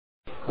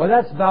Well,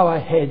 let's bow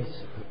our heads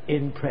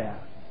in prayer.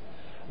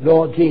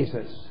 Lord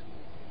Jesus,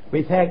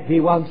 we thank Thee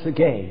once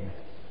again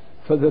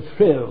for the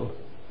thrill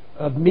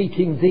of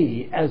meeting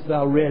Thee as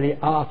Thou really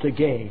art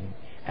again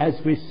as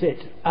we sit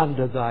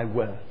under Thy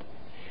word.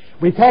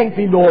 We thank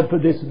Thee, Lord, for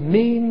this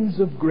means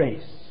of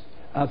grace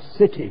of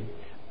sitting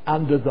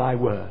under Thy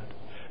word.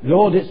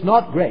 Lord, it's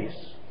not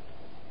grace,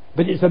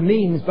 but it's a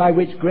means by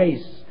which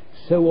grace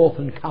so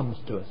often comes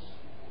to us.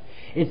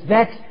 It's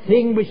that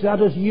thing which Thou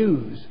dost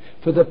use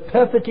for the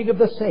perfecting of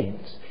the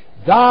saints,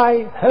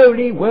 Thy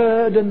holy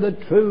word and the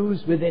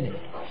truths within it.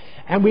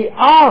 And we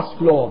ask,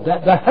 Lord,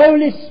 that the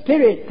Holy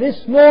Spirit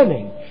this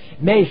morning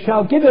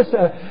shall give us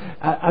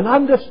an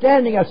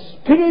understanding, a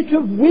spirit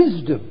of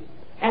wisdom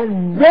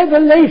and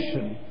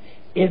revelation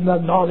in the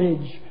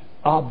knowledge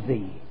of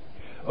Thee.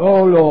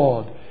 Oh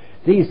Lord,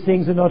 these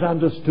things are not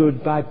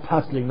understood by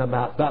puzzling them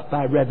out, but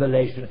by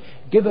revelation.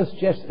 Give us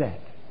just that.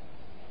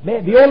 May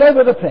it be all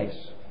over the place.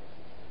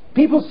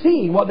 People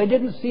seeing what they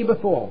didn't see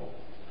before.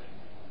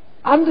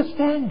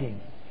 Understanding.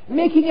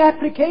 Making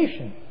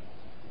application.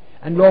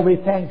 And Lord, we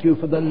thank You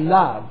for the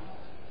love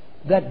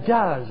that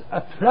does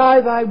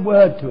apply Thy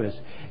word to us,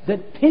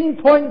 that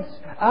pinpoints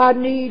our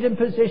need and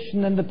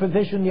position and the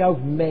provision You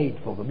have made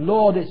for them.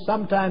 Lord, it's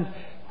sometimes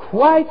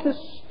quite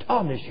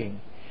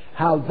astonishing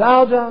how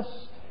Thou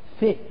dost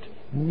fit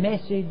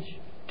message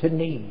to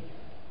need.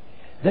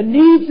 The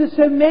needs are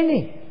so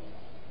many,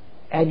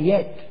 and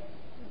yet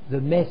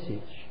the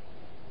message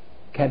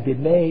can be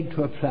made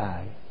to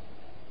apply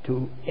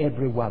to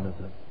every one of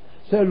them.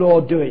 So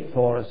Lord, do it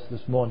for us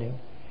this morning.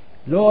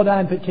 Lord,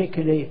 I'm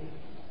particularly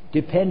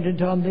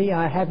dependent on Thee.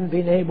 I haven't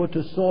been able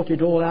to sort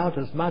it all out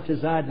as much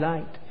as I'd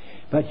liked,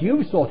 but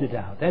You sort it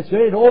out. That's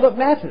really all that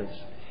matters,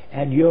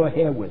 and You're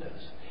here with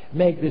us.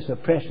 Make this a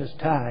precious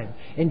time.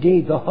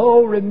 Indeed, the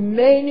whole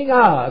remaining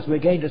hours we're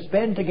going to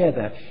spend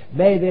together,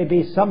 may there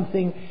be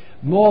something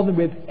more than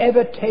we've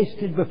ever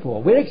tasted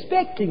before. We're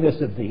expecting this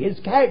of Thee.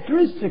 It's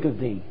characteristic of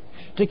Thee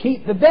to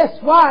keep the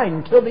best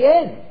wine till the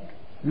end.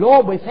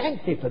 Lord, we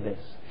thank Thee for this.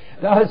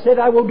 Thou hast said,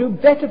 I will do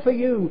better for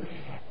you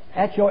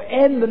at your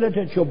end than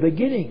at your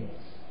beginning.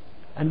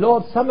 And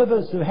Lord, some of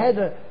us have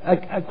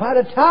had quite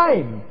a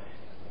time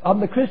on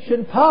the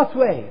Christian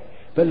pathway.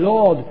 But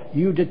Lord,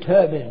 You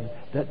determine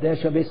that there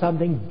shall be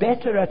something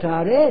better at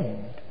our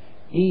end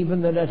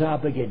even than at our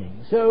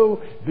beginning.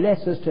 So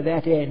bless us to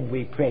that end,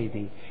 we pray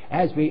Thee,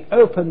 as we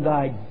open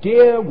Thy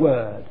dear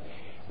word.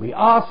 We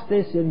ask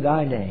this in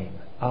Thy name.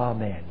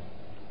 Amen.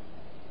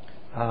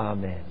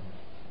 Amen.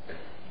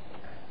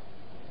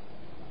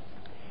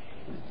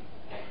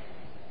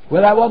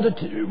 Well, I wanted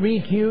to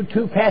read to you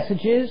two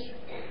passages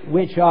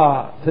which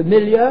are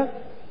familiar,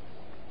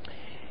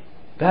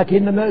 but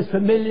in the most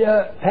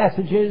familiar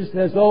passages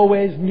there's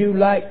always new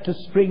light to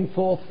spring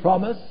forth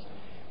from us.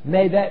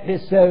 May that be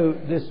so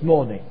this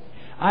morning.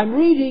 I'm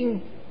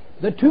reading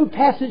the two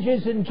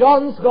passages in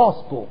John's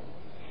Gospel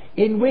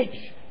in which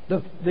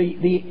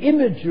the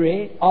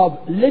imagery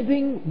of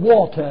living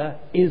water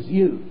is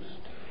used.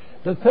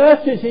 The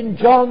first is in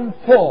John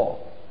 4.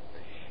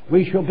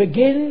 We shall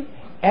begin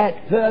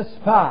at verse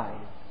 5.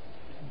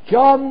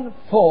 John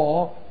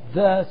 4,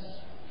 verse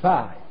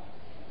 5.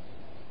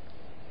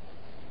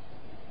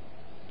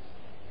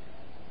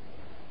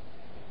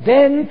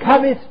 Then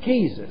cometh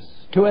Jesus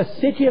to a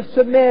city of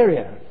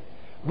Samaria,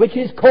 which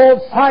is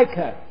called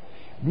Sychar,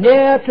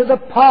 near to the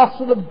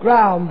parcel of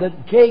ground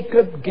that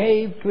Jacob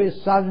gave to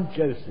his son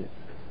Joseph.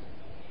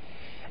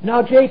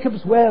 Now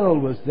Jacob's well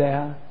was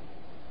there.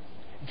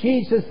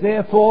 Jesus,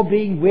 therefore,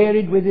 being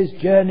wearied with his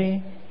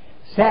journey,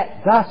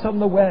 sat thus on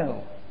the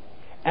well.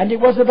 And it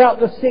was about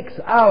the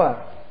 6th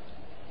hour.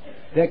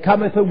 There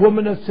cometh a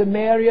woman of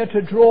Samaria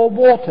to draw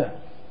water.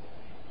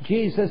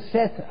 Jesus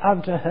saith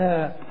unto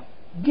her,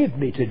 Give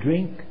me to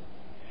drink.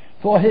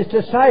 For his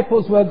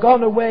disciples were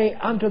gone away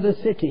unto the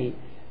city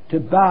to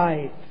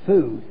buy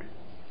food.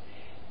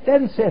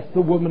 Then saith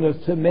the woman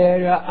of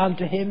Samaria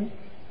unto him,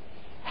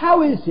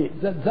 How is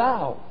it that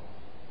thou,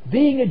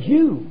 being a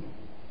Jew,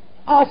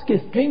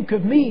 askest drink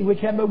of me,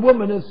 which am a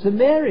woman of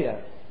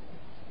Samaria?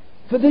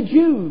 For the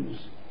Jews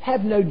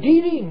have no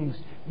dealings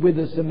with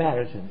the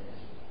Samaritans.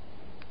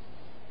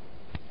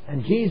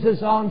 And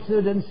Jesus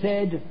answered and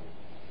said,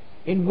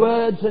 in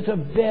words that are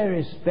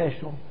very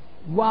special,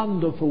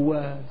 wonderful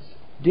words,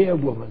 Dear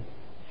woman,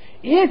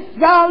 if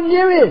thou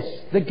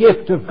knewest the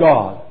gift of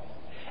God,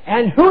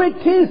 and who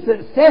it is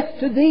that saith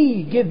to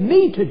thee, Give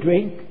me to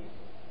drink,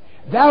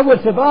 thou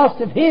wouldst have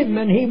asked of him,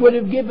 and he would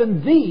have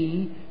given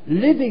thee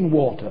living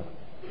water.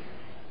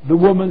 The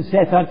woman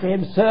saith unto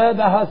him, Sir,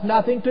 thou hast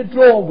nothing to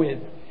draw with,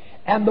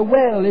 and the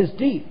well is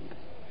deep.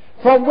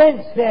 From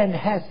whence then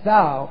hast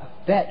thou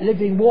that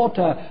living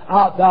water?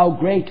 Art thou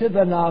greater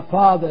than our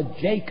father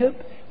Jacob,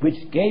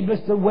 which gave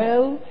us the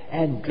well,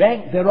 and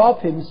drank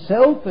thereof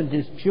himself, and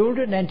his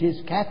children, and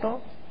his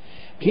cattle?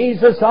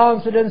 Jesus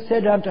answered and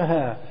said unto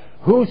her,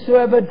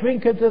 Whosoever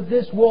drinketh of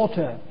this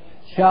water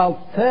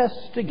shall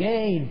thirst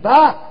again,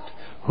 but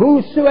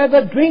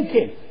whosoever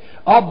drinketh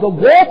of the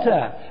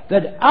water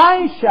that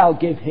I shall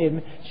give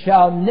him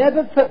shall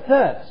never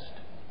thirst.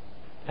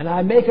 And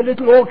I make a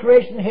little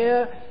alteration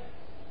here,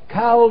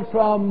 culled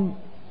from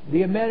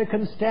the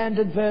American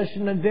Standard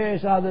Version and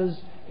various others.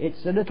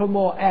 It's a little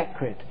more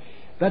accurate.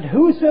 But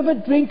whosoever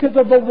drinketh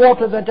of the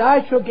water that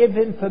I shall give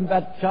him from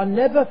but shall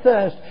never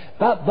thirst,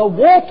 but the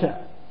water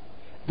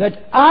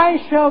that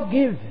I shall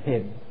give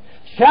him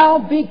shall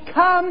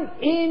become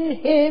in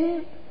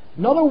him,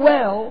 not a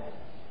well,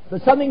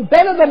 but something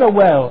better than a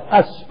well,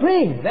 a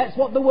spring. That's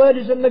what the word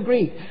is in the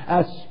Greek.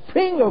 A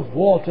spring of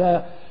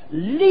water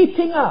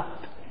leaping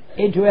up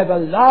into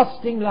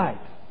everlasting life.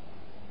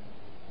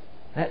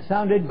 That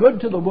sounded good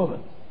to the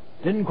woman.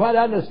 Didn't quite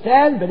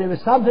understand, but it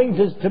was something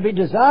to be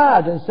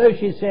desired. And so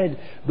she said,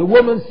 the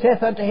woman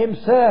saith unto him,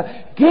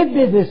 Sir, give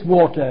me this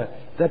water,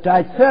 that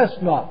I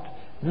thirst not,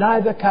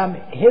 neither come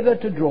hither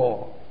to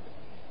draw.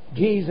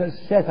 Jesus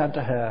saith unto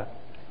her,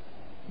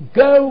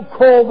 Go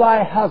call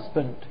thy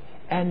husband,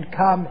 and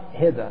come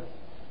hither.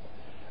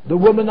 The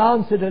woman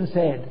answered and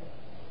said,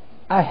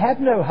 I have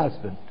no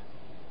husband.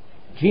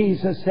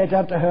 Jesus said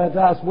unto her,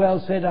 Thou hast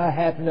well said, I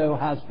have no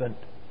husband.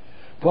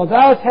 For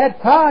thou hast had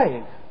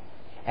 5,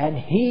 and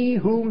he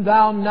whom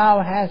thou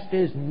now hast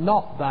is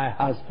not thy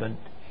husband.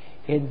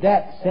 In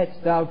that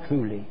saidst thou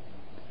truly.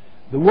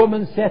 The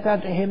woman saith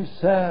unto him,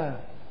 Sir,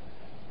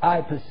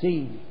 I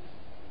perceive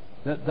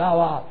that thou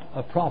art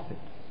a prophet.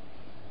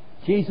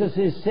 Jesus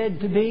is said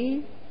to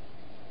be,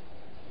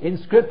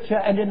 in Scripture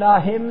and in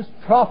our hymns,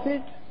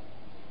 prophet,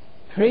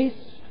 priest,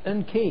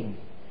 and king.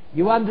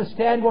 You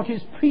understand what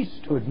his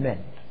priesthood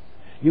meant.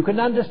 You can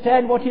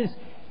understand what his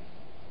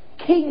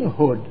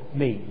kinghood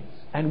means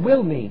and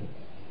will mean.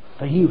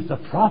 But he was the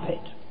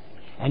prophet.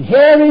 And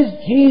here is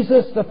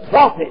Jesus the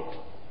prophet.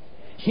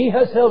 She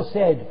herself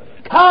said,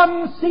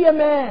 Come see a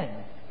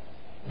man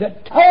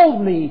that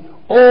told me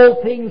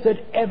all things that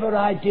ever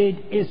I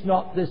did. Is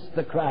not this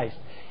the Christ?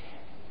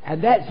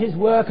 And that's his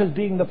work as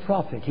being the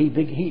prophet.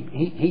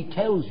 He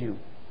tells you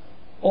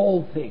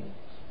all things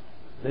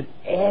that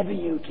ever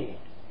you did.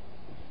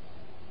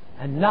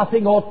 And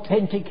nothing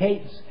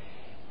authenticates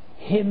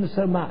him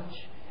so much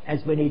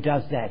as when he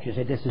does that. You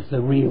say, this is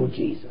the real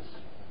Jesus,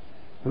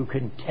 who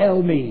can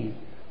tell me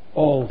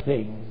all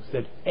things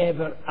that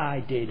ever I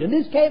did. And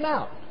this came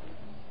out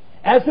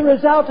as the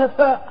result of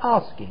her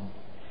asking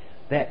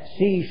that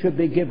she should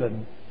be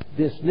given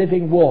this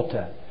living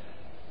water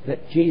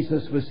that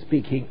Jesus was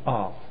speaking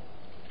of.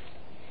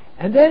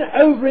 And then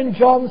over in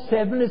John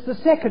 7 is the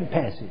second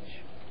passage,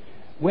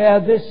 where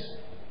this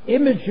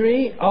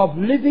imagery of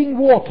living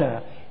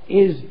water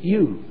is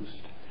used.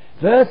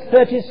 Verse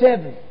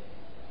 37.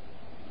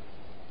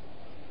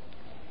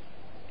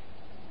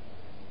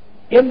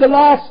 In the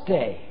last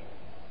day,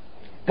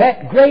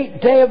 that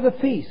great day of the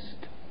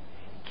feast,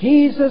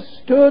 Jesus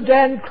stood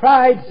and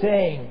cried,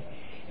 saying,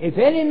 If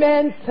any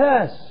man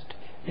thirst,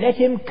 let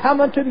him come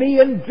unto me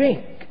and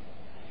drink.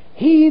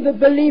 He that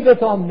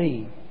believeth on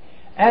me,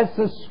 as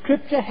the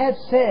Scripture hath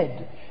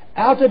said,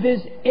 out of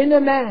his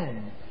inner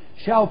man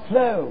shall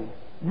flow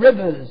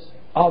rivers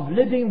of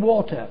living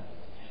water.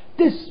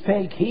 This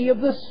spake he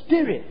of the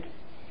Spirit,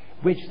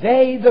 which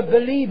they that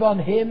believe on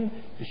him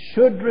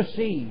should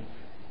receive.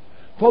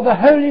 For the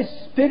Holy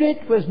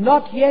Spirit was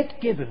not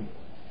yet given,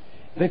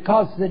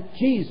 because that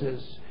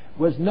Jesus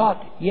was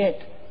not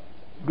yet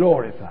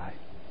glorified.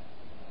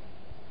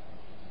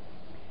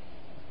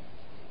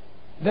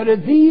 There are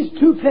these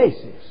two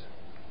places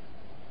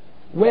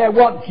where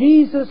what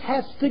Jesus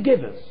has to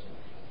give us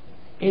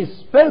is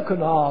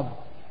spoken of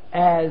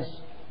as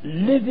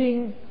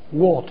living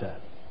water.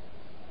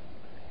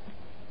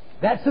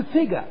 That's a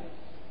figure.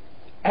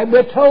 And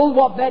we're told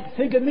what that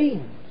figure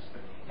means.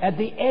 At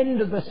the end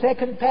of the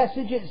second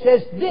passage it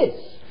says, This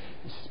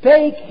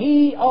spake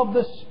he of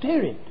the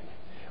Spirit,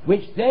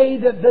 which they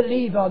that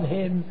believe on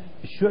him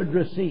should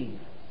receive.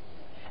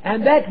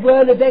 And that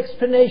word of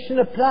explanation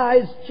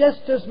applies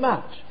just as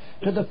much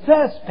to the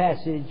first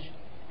passage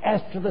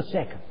as to the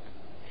second.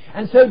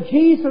 And so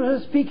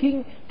Jesus is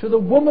speaking to the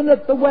woman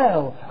at the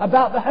well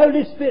about the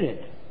Holy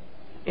Spirit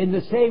in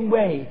the same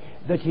way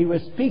that he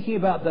was speaking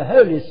about the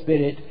Holy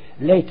Spirit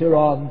later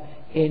on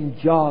in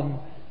John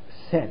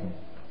 7.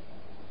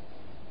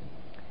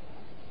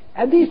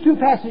 And these two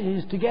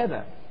passages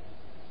together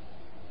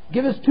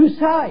give us two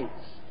sides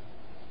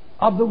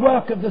of the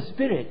work of the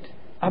Spirit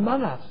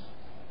among us.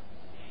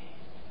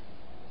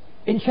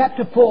 In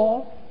chapter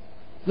 4,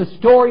 the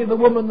story of the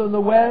woman and the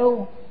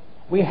well,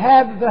 we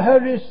have the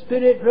Holy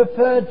Spirit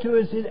referred to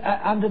as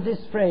under this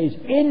phrase,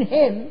 in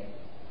him,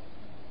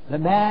 the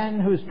man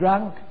who's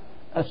drunk,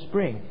 a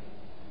spring.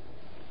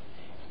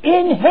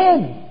 In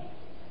him,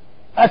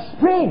 a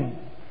spring.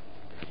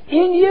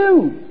 In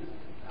you,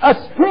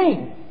 a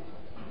spring.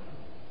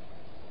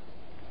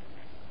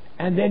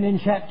 And then in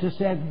chapter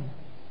 7,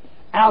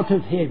 out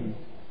of him,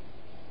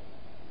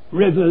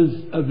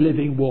 rivers of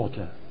living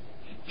water.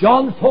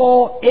 John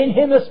 4, in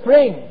him a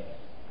spring.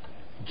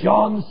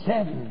 John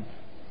 7,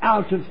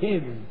 out of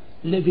him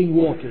living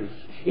waters.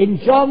 In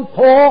John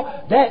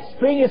 4, that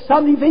spring is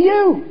something for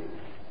you,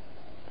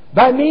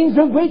 by means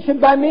of which and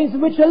by means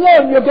of which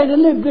alone you're going to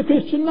live the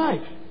Christian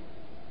life.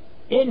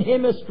 In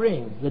him a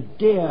spring, the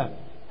dear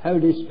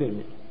Holy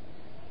Spirit.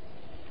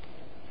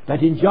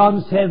 But in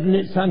John 7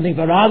 it's something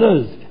for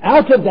others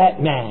out of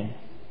that man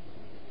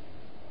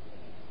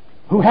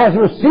who has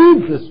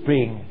received the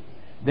spring.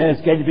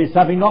 There's going to be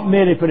something not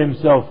merely for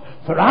himself,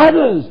 for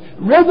others,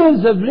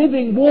 rivers of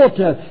living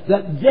water,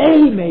 that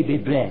they may be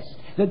blessed,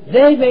 that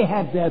they may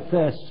have their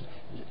thirst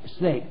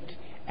slaked,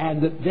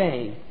 and that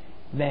they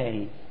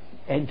may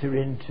enter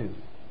into.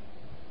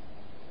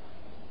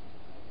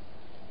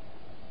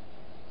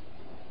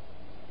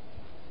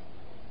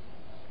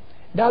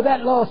 Now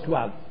that last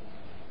one,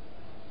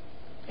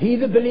 he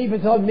that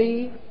believeth on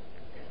me,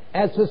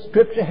 as the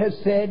Scripture has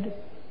said,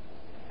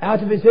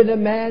 out of his inner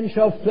man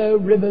shall flow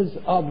rivers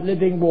of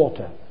living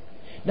water.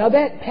 Now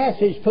that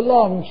passage for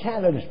long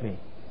challenged me.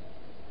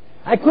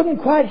 I couldn't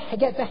quite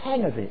get the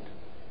hang of it.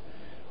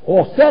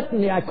 Or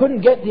certainly I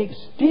couldn't get the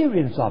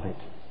experience of it.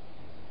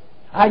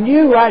 I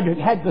knew I'd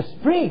had the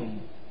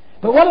spring.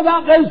 But what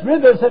about those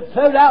rivers that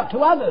flowed out to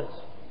others?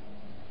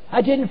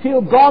 I didn't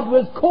feel God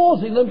was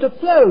causing them to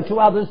flow to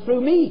others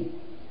through me.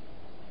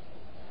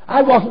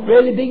 I wasn't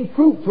really being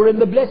fruitful in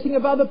the blessing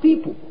of other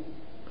people.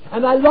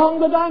 And I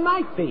longed that I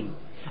might be.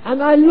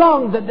 And I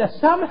longed that there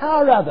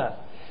somehow or other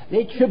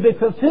it should be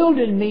fulfilled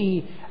in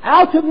me,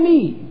 out of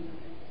me,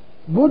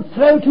 would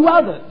flow to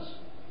others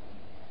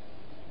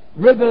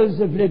rivers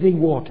of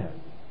living water.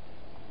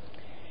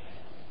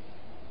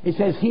 It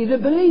says, he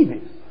that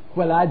believeth.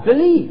 Well, I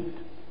believed.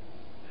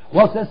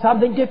 Was there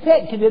something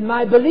defective in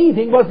my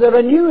believing? Was there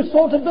a new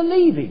sort of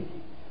believing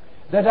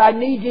that I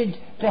needed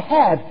to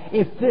have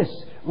if this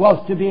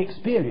was to be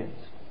experienced?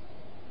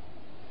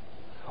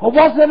 Or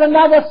was there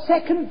another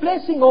second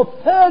blessing or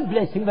third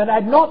blessing that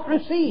I'd not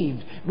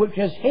received, which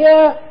is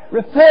here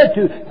referred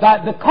to,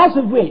 but because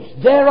of which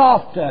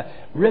thereafter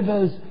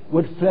rivers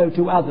would flow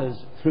to others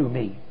through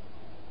me?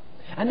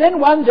 And then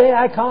one day,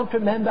 I can't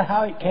remember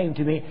how it came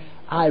to me,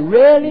 I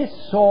really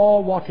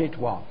saw what it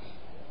was.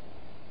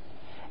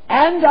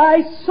 And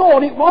I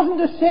saw it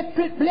wasn't a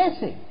separate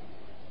blessing.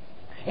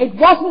 It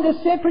wasn't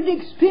a separate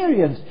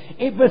experience.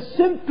 It was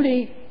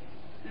simply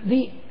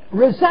the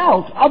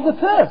result of the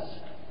first.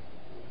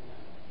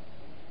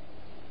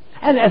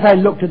 And as I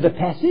looked at the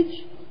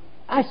passage,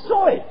 I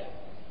saw it.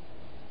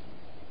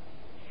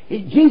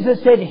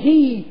 Jesus said,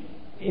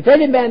 if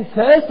any man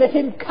thirst, let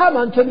him come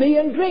unto me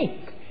and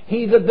drink.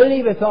 He that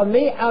believeth on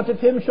me, out of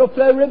him shall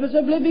flow rivers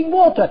of living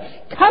water.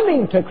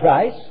 Coming to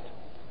Christ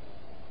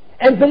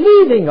and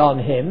believing on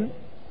him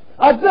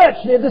are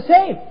virtually the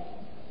same.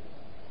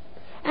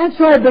 And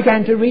so I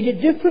began to read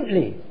it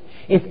differently.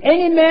 If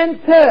any man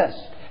thirst,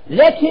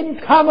 let him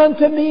come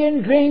unto me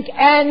and drink,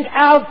 and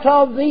out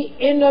of the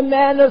inner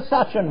man of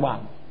such an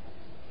one.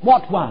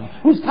 What one?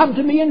 Who's come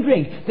to me and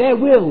drink? There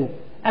will,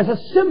 as a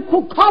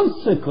simple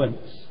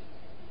consequence,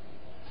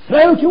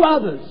 flow to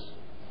others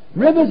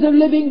rivers of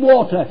living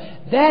water.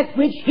 That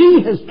which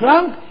he has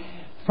drunk,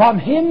 from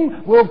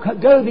him will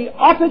go the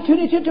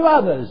opportunity to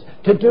others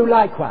to do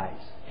likewise.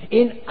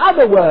 In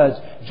other words,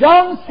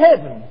 John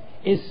 7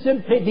 is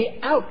simply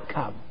the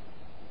outcome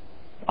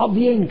of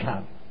the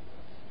income.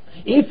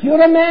 If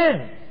you're a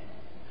man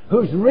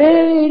who's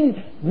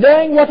really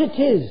knowing what it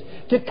is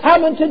to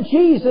come unto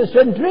Jesus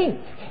and drink,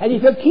 and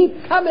if you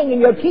keep coming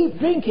and you keep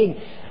drinking,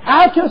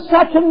 out of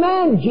such a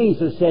man,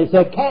 Jesus says,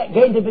 there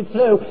going to be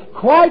flow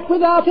quite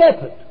without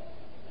effort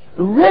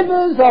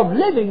rivers of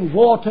living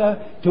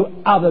water to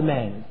other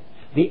men.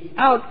 The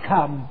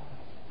outcome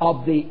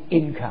of the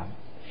income.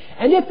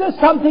 And if there's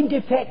something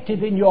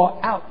defective in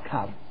your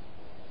outcome,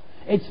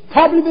 it's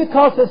probably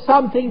because there's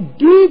something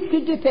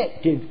deeply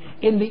defective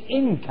in the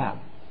income.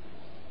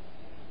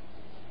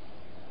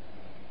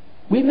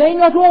 We may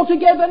not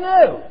altogether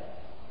know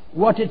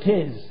what it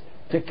is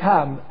to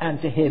come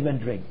unto him and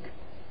drink.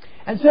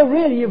 And so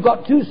really you've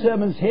got two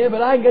sermons here,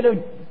 but I'm going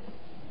to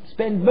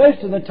spend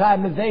most of the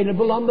time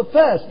available on the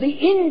first, the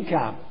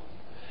income.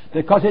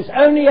 Because it's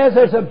only as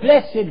there's a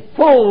blessed,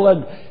 full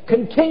and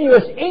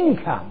continuous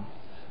income,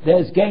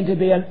 there's going to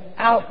be an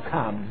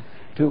outcome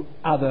to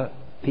other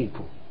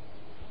people.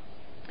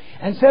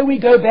 And so we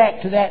go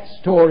back to that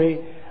story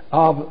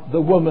of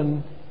the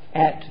woman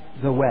at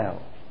the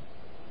well.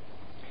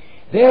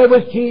 There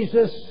was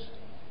Jesus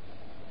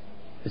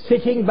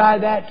sitting by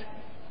that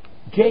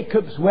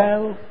Jacob's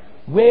well,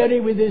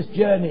 weary with his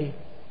journey.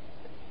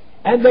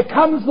 And there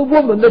comes the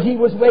woman that he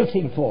was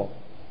waiting for.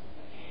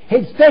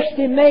 He'd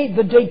specially made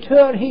the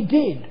detour he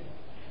did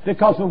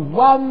because of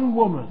one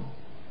woman.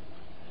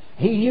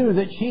 He knew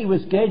that she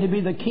was going to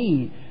be the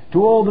key to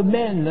all the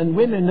men and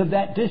women of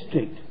that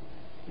district.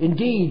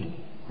 Indeed,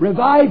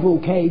 revival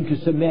came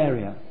to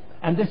Samaria,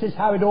 and this is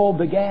how it all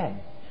began.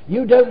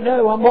 You don't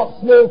know on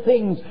what small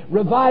things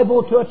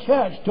revival to a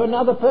church, to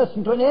another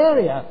person, to an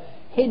area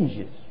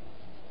hinges.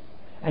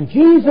 And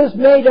Jesus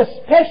made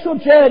a special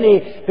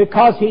journey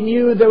because he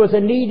knew there was a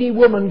needy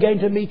woman going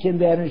to meet him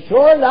there. And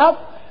sure enough,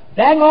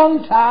 bang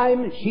on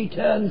time, she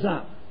turns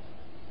up.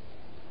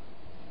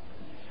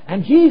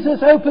 And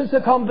Jesus opens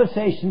the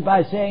conversation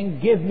by saying,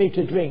 give me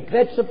to drink.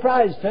 That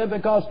surprised her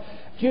because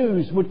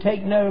Jews would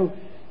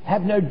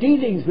have no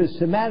dealings with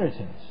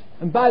Samaritans.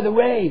 And by the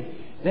way,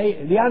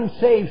 the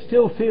unsaved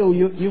still feel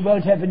you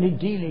won't have any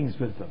dealings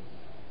with them.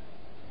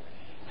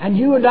 And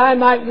you and I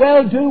might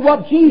well do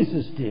what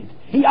Jesus did.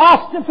 He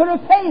asked her for a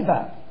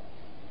favor.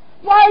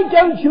 Why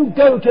don't you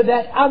go to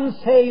that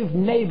unsaved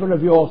neighbor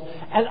of yours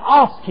and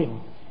ask him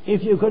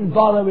if you can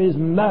borrow his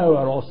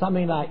mower or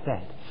something like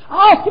that?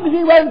 Ask him if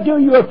he won't do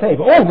you a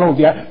favor. Oh, no,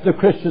 the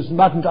Christians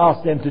mustn't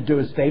ask them to do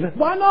us favors.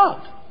 Why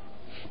not?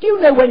 Do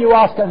you know when you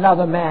ask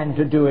another man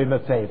to do him a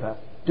favor,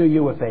 do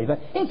you a favor,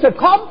 it's a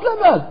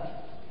compliment.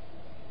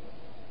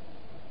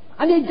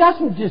 And he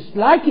doesn't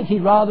dislike it, he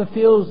rather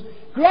feels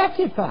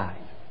gratified.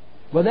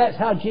 Well, that's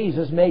how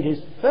Jesus made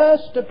his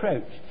first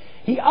approach.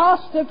 He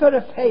asked her for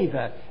a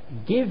favor,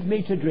 give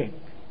me to drink.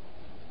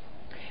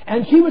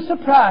 And she was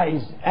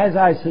surprised, as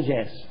I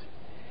suggest,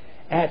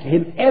 at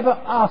him ever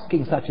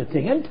asking such a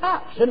thing, and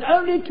touched, and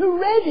only too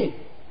ready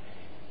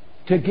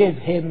to give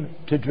him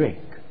to drink.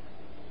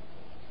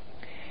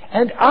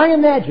 And I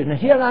imagine, and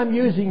here I'm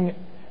using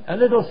a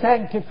little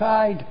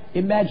sanctified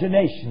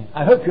imagination.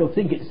 I hope you'll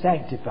think it's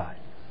sanctified.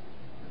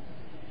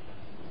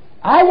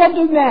 I want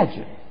to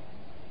imagine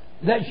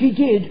that she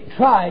did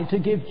try to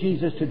give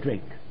Jesus to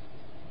drink.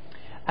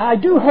 I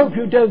do hope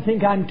you don't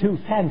think I'm too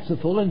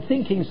fanciful in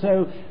thinking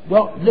so.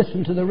 Well,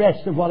 listen to the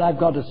rest of what I've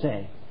got to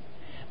say.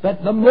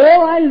 But the more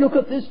I look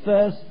at this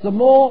verse, the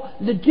more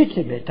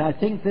legitimate I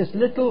think this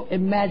little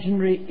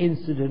imaginary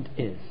incident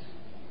is.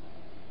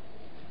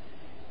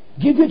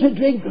 Give you to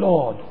drink,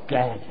 Lord,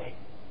 gladly.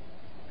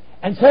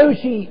 And so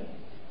she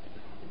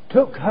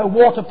took her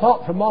water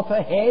pot from off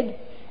her head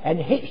and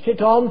hitched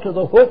it on to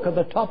the hook at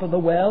the top of the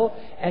well,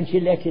 and she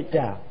let it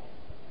down.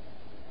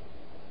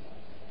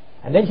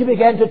 And then she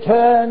began to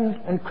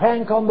turn and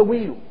crank on the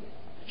wheel.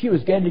 She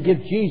was going to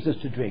give Jesus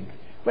to drink.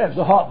 Well, it was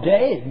a hot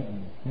day,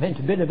 it meant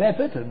a bit of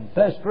effort and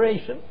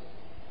perspiration,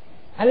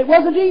 and it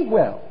wasn't deep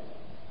well.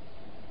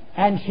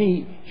 And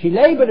she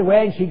laboured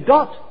away, and she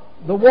got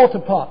the water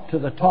pot to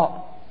the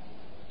top,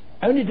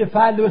 only to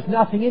find there was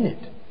nothing in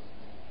it.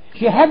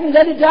 She hadn't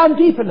let it down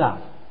deep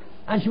enough.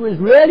 And she was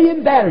really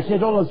embarrassed. She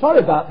said, oh, I'm sorry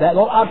about that,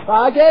 Lord, I'll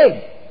try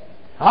again.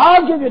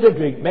 I'll give you the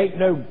drink. Make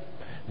no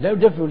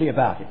difficulty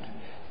about it.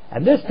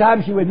 And this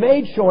time she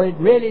made sure it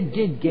really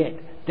did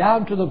get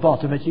down to the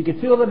bottom, and she could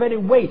feel the very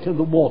weight of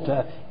the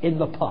water in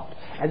the pot.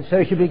 And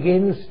so she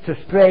begins to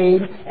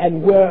strain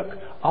and work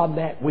on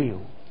that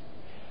wheel,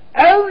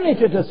 only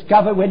to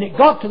discover when it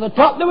got to the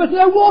top there was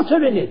no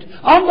water in it.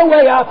 On the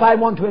way up, I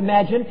want to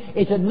imagine,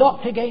 it had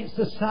knocked against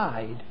the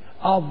side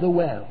of the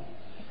well.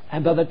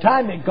 And by the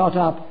time it got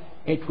up,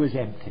 it was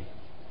empty.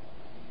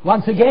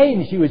 Once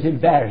again she was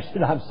embarrassed,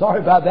 and I'm sorry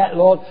about that,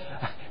 Lord.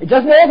 It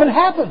doesn't often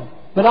happen,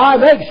 but I'll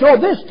make sure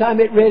this time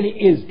it really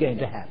is going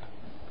to happen.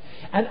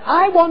 And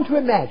I want to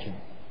imagine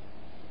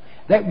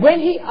that when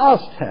he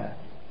asked her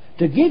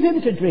to give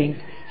him to drink,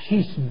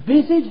 she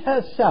busied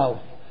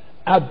herself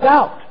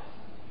about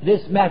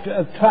this matter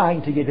of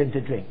trying to get him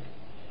to drink.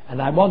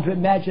 And I want to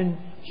imagine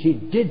she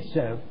did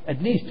so,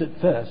 at least at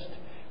first,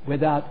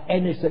 without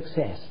any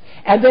success.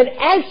 And then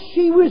as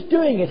she was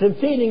doing it and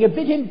feeling a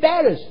bit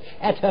embarrassed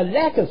at her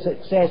lack of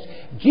success,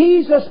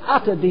 Jesus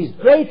uttered these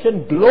great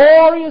and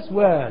glorious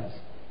words.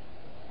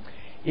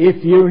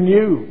 If you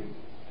knew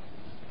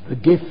the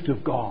gift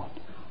of God,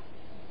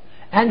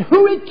 and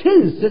who it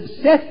is that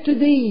saith to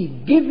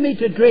thee, give me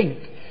to drink,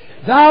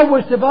 thou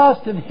wouldst have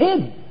asked of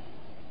him,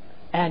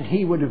 and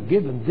he would have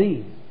given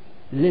thee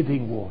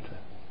living water.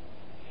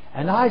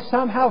 And I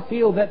somehow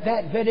feel that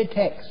that very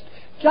text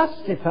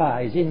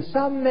justifies in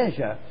some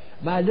measure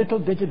my little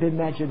bit of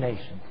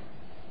imagination.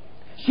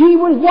 She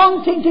was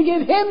wanting to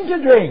give him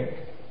to drink.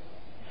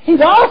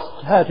 He'd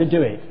asked her to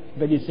do it,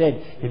 but he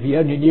said, if you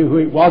only knew who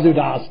it was who'd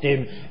asked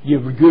him, you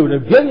would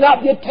have given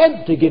up the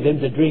attempt to give him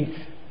to drink.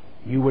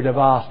 You would have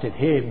asked of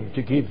him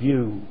to give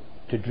you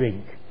to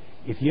drink.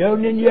 If you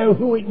only knew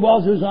who it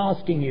was who was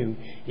asking you,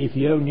 if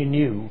you only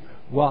knew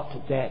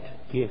what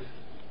that gift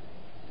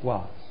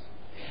was.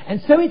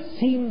 And so it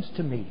seems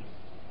to me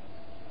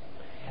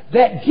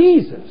that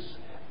Jesus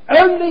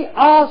only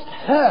asked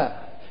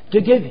her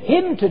to give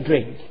him to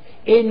drink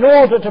in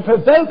order to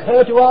provoke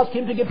her to ask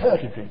him to give her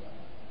to drink.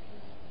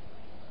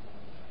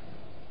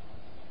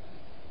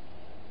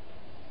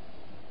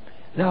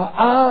 Now,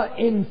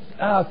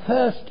 our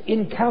first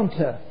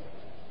encounter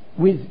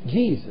with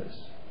Jesus,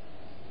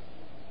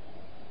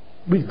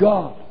 with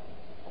God,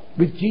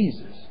 with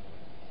Jesus,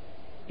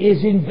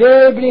 is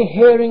invariably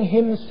hearing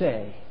him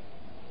say,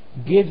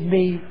 give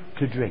me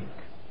to drink.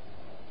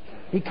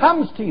 He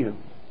comes to you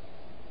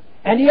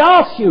and he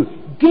asks you,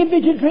 give me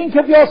to drink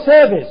of your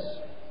service.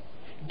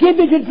 Give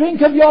me to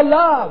drink of your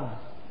love.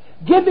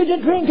 Give me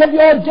to drink of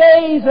your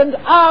days and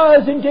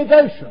hours in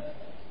devotion.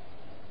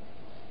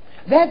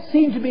 That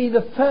seemed to be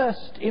the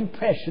first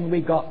impression we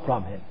got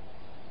from him.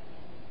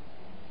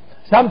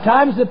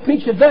 Sometimes the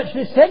preacher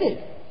virtually said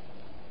it.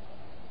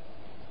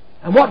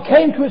 And what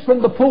came to us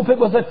from the pulpit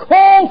was a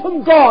call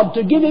from God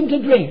to give him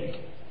to drink.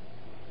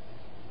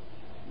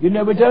 You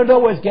know, we don't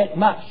always get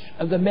much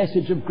of the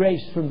message of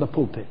grace from the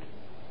pulpit.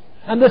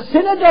 And the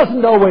sinner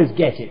doesn't always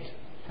get it.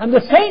 And the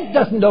saint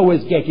doesn't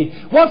always get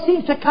it. What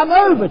seems to come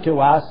over to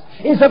us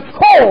is a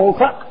call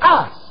for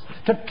us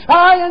to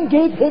try and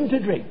give him to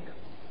drink.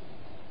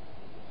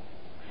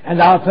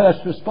 And our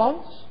first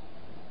response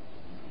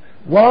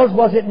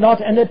was it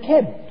not an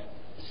attempt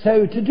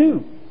so to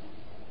do?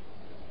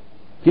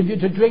 Give you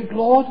to drink,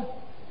 Lord?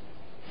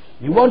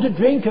 You want to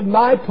drink of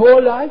my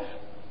poor life,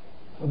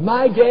 of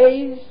my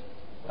days,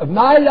 of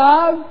my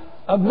love,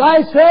 of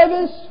my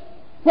service?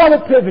 What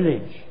a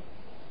privilege.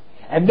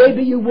 And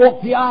maybe you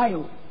walked the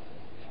aisle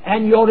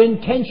and your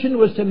intention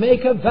was to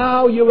make a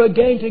vow you were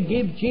going to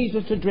give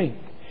Jesus a drink.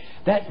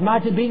 That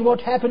might have been what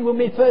happened when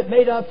we first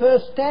made our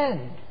first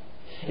stand.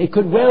 It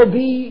could well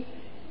be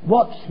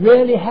what's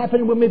really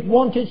happened when we've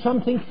wanted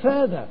something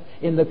further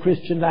in the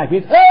Christian life.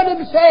 We've heard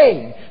him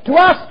saying to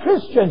us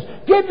Christians,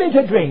 give me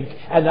to drink.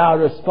 And our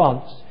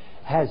response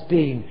has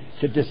been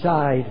to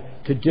decide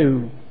to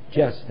do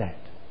just that.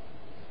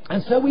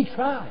 And so we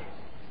try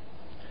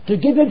to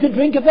give him to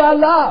drink of our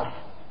love,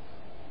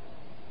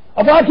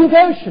 of our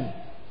devotion,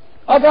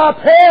 of our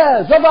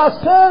prayers, of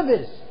our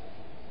service,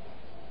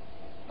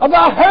 of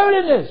our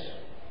holiness.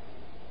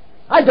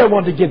 I don't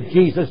want to give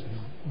Jesus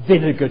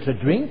vinegar to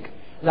drink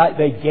like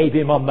they gave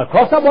him on the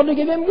cross. I want to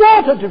give him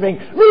water to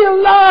drink,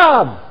 real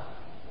love.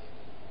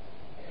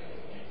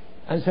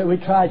 And so we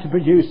try to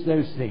produce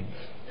those things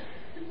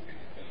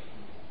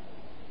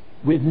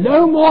with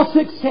no more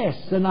success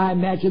than I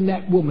imagine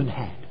that woman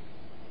had.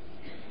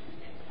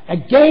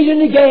 Again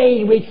and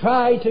again we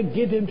try to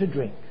give him to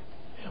drink.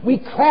 We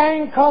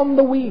crank on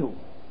the wheel.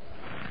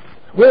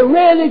 We're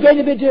really going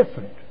to be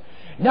different.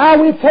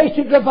 Now we've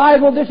tasted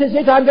revival, this is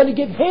it, I'm going to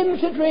give him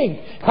to drink.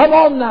 Come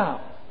on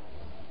now.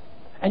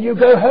 And you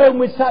go home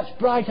with such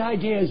bright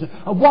ideas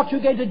of what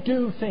you're going to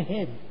do for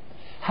him,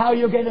 how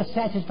you're going to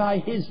satisfy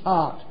his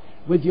heart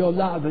with your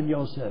love and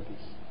your service.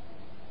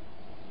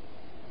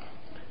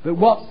 But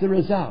what's the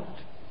result?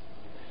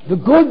 The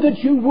good that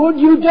you would,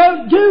 you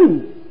don't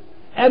do.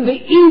 And the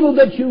evil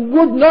that you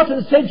would not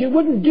and said you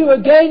wouldn't do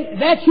again,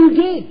 that you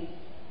did.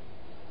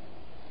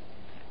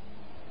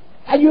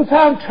 And you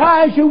found,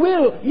 try as you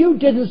will, you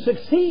didn't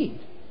succeed.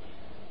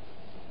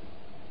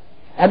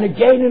 And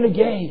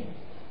again,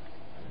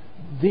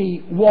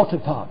 the water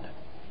pot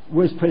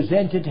was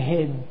presented to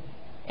him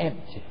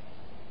empty.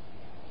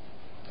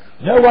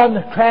 No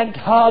one cranked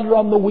harder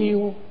on the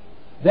wheel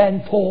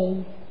than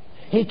Paul.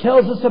 He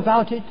tells us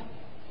about it,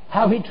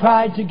 how he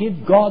tried to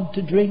give God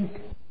to drink.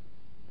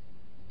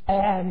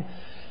 And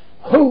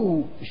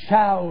who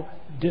shall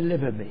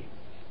deliver me?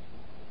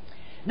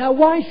 Now,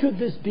 why should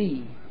this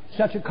be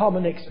such a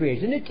common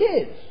experience? And it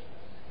is.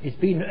 It's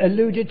been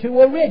alluded to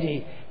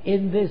already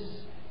in this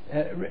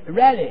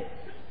rally.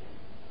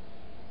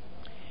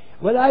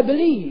 Well, I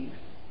believe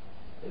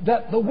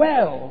that the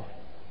well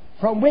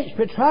from which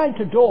we're trying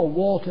to draw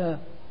water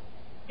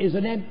is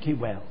an empty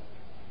well.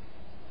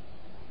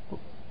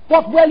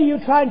 What well are you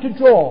trying to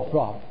draw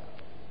from?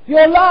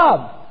 Your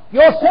love,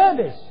 your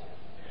service,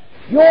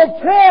 your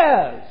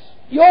prayers,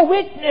 your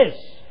witness,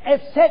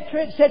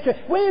 etc., etc.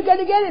 Where are you going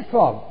to get it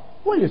from?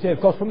 Well, you say, of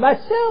course, from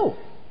myself.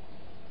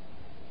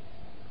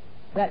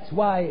 That's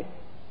why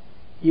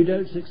you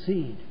don't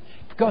succeed.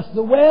 Because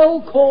the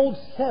well called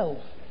self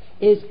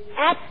is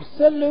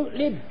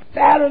absolutely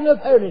barren of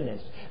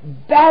holiness,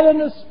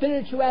 barren of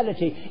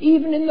spirituality,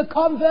 even in the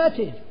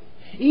converted,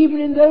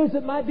 even in those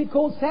that might be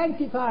called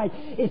sanctified.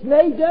 It's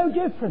made no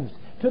difference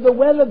to the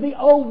well of the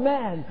old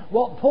man,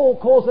 what Paul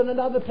calls in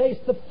another place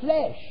the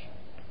flesh.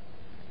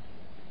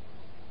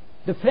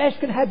 The flesh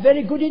can have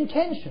very good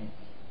intentions,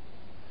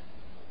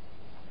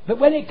 but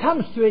when it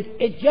comes to it,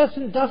 it just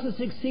doesn't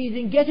succeed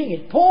in getting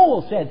it.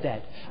 Paul said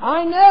that.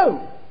 I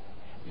know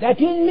that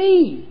in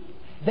me,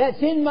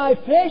 that's in my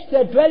flesh,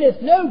 there dwelleth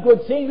no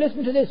good thing.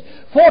 Listen to this.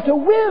 For to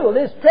will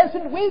is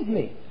present with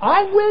me.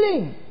 I'm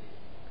willing.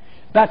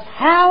 But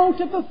how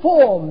to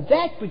perform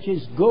that which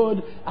is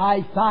good,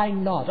 I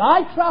find not.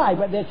 I try,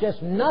 but there's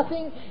just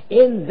nothing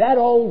in that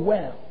old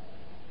well.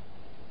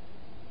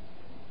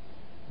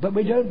 But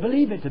we don't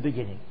believe it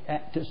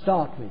to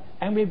start with.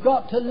 And we've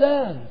got to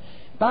learn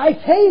by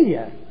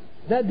failure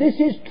that this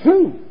is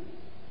true.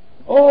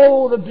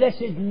 Oh, the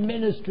blessed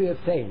ministry of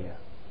failure.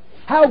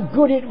 How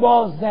good it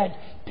was that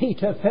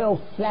Peter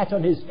fell flat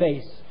on his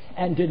face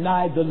and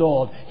denied the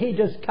Lord. He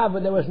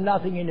discovered there was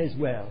nothing in his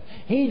well.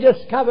 He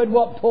discovered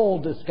what Paul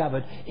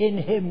discovered. In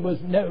him was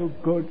no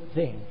good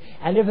thing.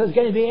 And if there's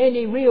going to be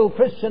any real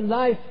Christian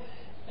life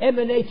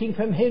emanating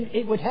from him,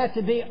 it would have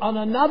to be on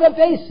another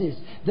basis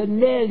than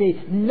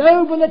merely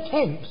noble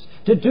attempts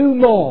to do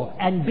more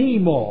and be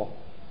more,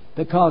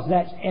 because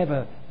that's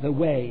ever the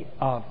way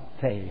of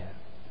failure.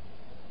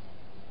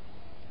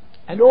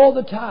 And all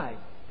the time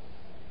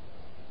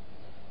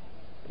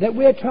that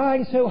we're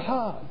trying so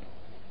hard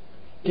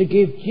to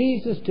give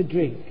Jesus to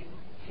drink,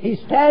 he's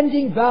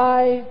standing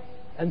by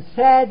and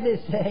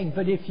sadly saying,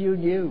 but if you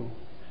knew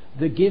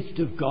the gift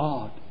of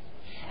God,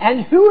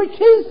 and who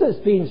it is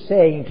that's been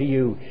saying to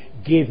you,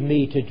 give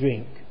me to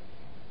drink,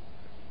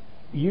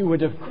 you would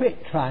have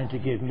quit trying to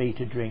give me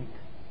to drink,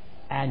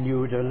 and you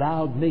would have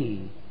allowed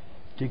me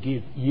to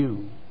give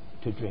you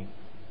to drink.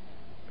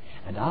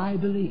 And I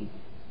believe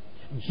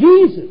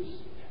Jesus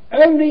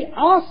only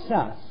asks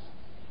us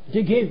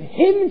to give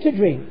him to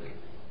drink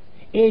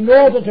in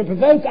order to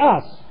provoke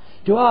us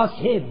to ask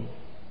him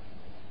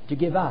to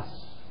give us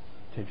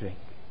to drink.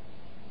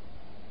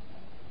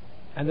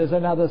 And there's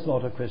another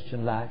sort of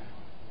Christian life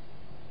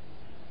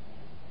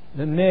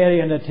than merely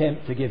an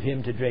attempt to give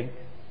him to drink.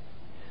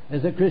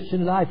 There's a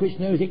Christian life which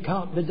knows it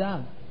can't be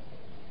done,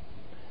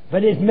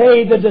 but it's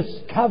made the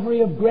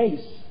discovery of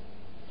grace.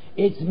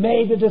 It's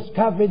made the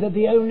discovery that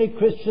the only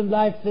Christian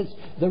life that's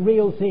the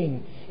real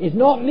thing is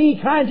not me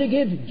trying to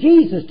give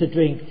Jesus to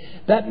drink,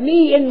 but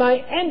me in my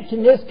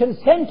emptiness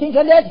consenting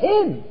to let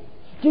him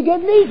to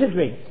give me to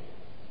drink.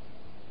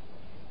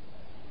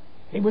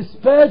 It was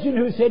Spurgeon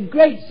who said,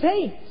 great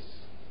saints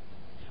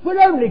were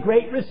only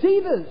great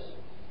receivers.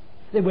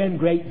 They weren't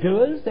great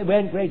doers, they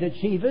weren't great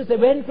achievers, they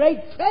weren't great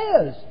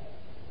prayers.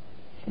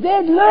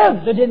 They'd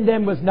learned that in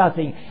them was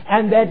nothing,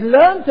 and they'd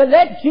learned to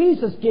let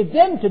Jesus give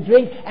them to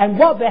drink, and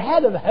what they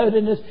had of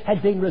holiness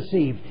had been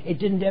received. It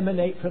didn't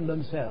emanate from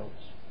themselves.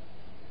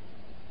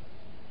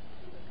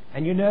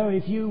 And you know,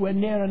 if you were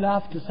near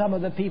enough to some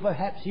of the people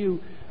perhaps you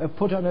have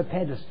put on a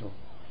pedestal,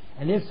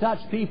 and if such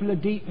people are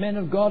deep men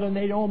of God, and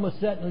they almost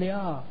certainly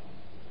are,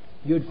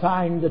 you'd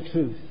find the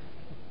truth.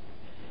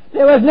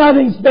 There was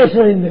nothing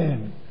special in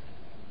them.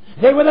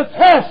 They were the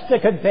first to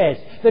confess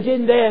that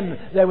in them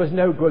there was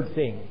no good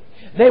thing.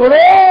 They were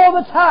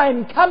all the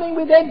time coming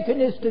with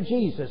emptiness to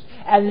Jesus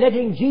and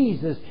letting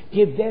Jesus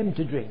give them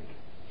to drink.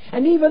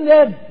 And even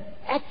their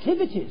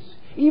activities,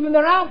 even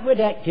their outward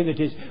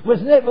activities,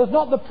 was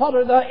not the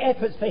product of their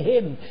efforts for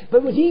him,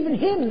 but was even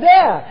him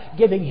there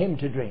giving him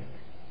to drink.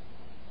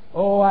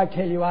 Oh, I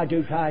tell you, I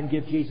do try and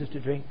give Jesus to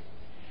drink.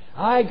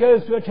 I go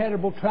through a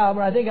terrible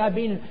trauma. I think I've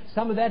been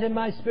some of that in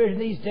my spirit in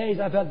these days.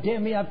 I thought, dear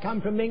me, I've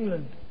come from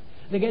England.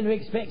 They're going to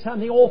expect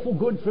something awful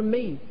good from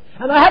me.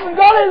 And I haven't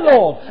got it,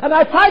 Lord. And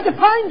I've tried to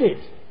find it.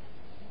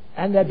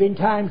 And there have been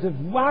times of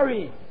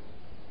worry.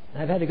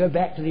 I've had to go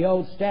back to the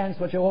old stance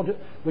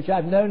which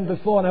I've known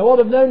before. And I ought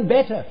to have known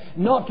better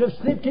not to have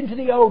slipped into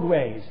the old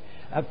ways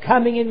of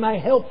coming in my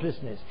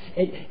helplessness.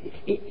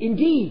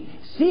 Indeed,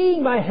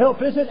 seeing my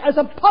helplessness as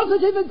a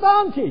positive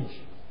advantage.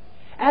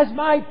 As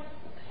my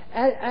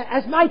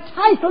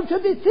title to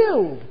be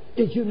filled.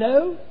 Did you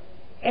know?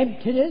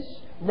 Emptiness,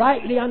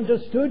 rightly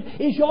understood,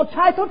 is your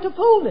title to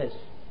fullness.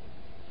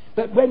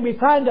 But when we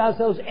find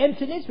ourselves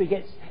emptiness, we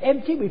get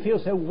empty, we feel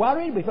so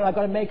worried, we feel I've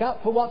got to make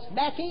up for what's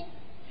lacking.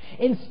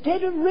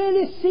 Instead of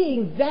really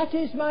seeing that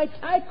is my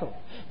title,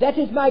 that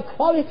is my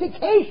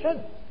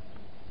qualification.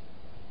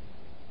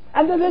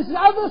 And there is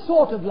another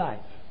sort of life.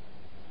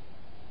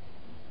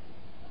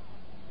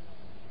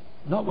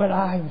 Not when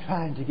I'm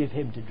trying to give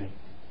him to drink.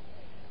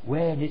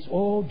 When it's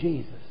all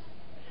Jesus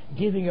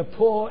giving a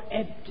poor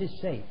empty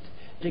saint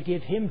to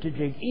give him to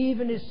drink.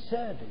 Even his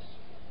service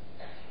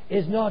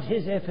is not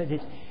his effort,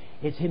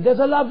 it's him. There's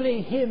a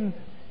lovely hymn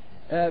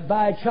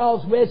by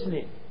Charles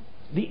Wesley.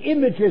 The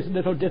image is a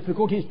little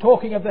difficult. He's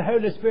talking of the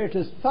Holy Spirit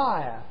as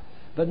fire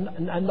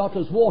and not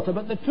as water,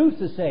 but the truth's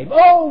the same.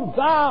 Oh,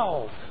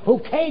 thou who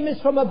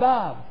camest from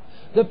above,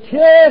 the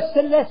pure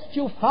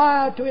celestial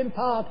fire to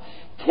impart,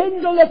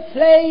 kindle a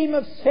flame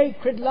of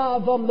sacred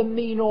love on the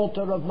mean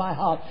altar of my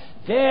heart.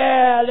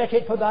 There let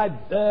it for thy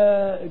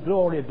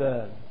glory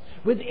burn,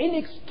 with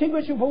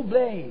inextinguishable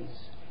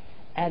blaze,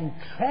 and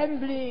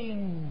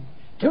trembling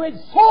to its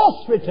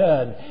source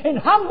return, in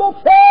humble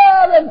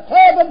prayer and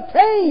fervent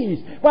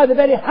praise. Why, the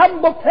very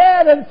humble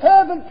prayer and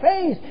fervent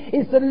praise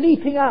is the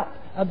leaping up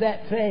of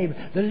that flame,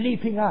 the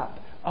leaping up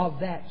of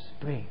that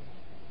spring.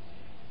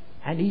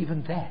 And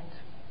even that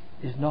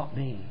is not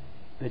me,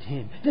 but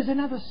him. There's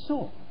another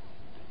sort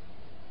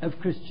of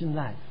Christian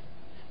life.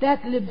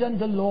 That lived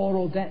under law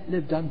or that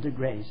lived under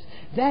grace.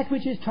 That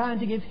which is trying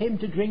to give him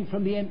to drink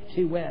from the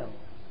empty well,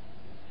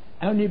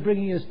 only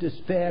bringing us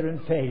despair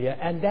and failure.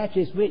 And that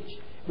is which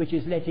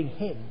is letting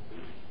him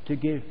to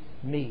give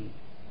me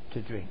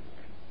to drink.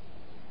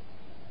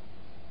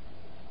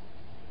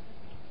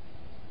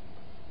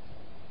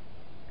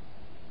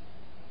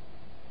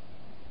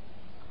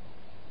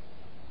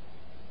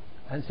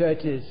 And so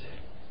it is,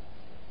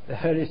 the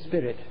Holy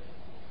Spirit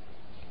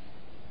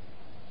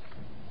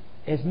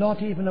is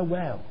not even a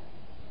well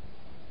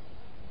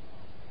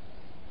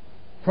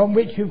from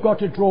which you've got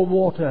to draw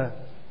water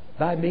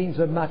by means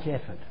of much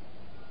effort,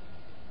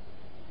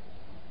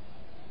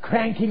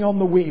 cranking on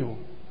the wheel.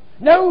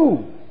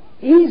 No,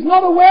 he's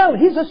not a well,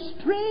 he's a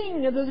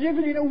spring. And there's a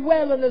difference between a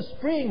well and a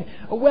spring.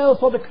 A well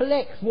sort of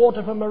collects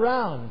water from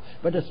around,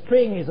 but a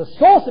spring is a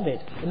source of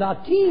it, an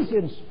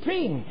artesian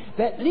spring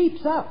that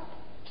leaps up.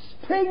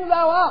 Spring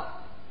thou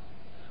up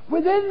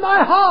within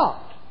my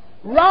heart,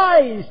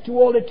 rise to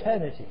all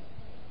eternity.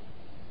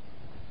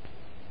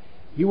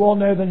 You all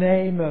know the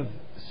name of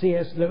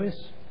C.S. Lewis.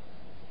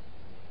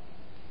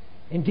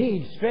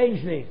 Indeed,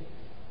 strangely,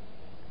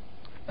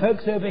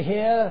 folks over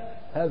here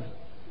have,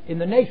 in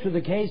the nature of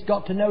the case,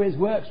 got to know his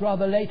works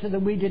rather later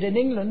than we did in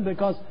England,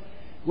 because,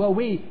 well,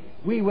 we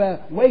were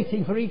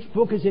waiting for each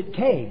book as it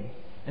came.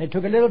 And it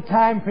took a little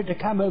time for it to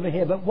come over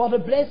here, but what a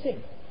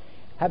blessing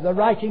have the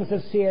writings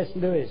of C.S.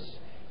 Lewis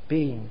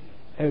been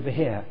over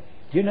here.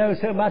 Do you know,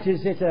 so much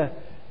is it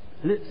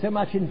so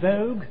much in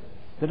vogue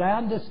that I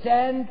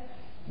understand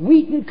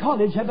Wheaton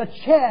College have a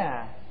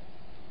chair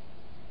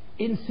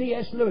in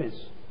C.S. Lewis,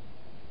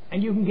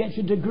 and you can get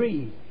your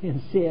degree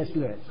in C.S.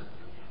 Lewis.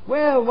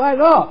 Well, why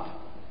not?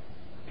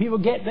 People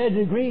get their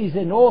degrees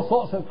in all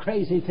sorts of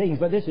crazy things,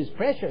 but this is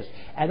precious.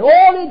 And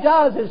all it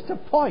does is to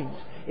point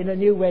in a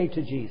new way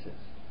to Jesus.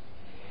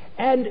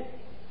 And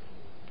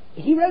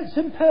he wrote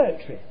some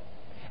poetry.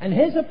 And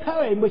here's a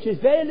poem which is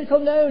very little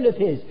known of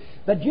his.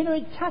 But you know,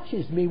 it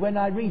touches me when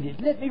I read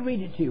it. Let me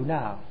read it to you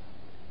now.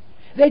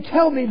 They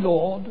tell me,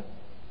 Lord,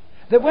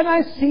 that when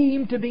I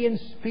seem to be in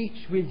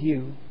speech with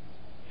you,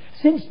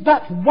 since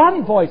but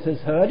one voice is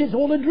heard, it's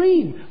all a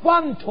dream.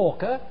 One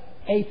talker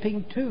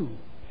aping two.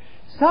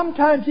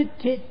 Sometimes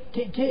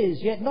it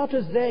is, yet not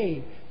as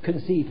they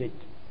conceive it.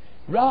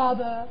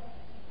 Rather,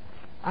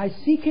 I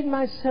seek in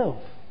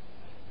myself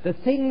the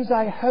things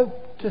I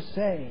hope to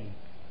say.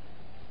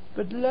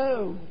 But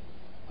lo,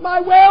 my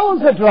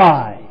wells are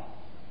dry.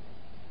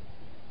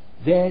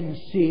 Then,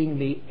 seeing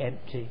me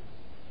empty,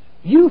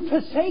 you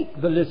forsake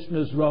the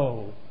listener's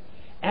role,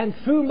 and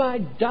through my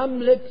dumb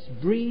lips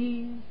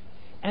breathe,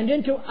 and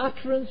into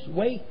utterance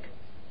wake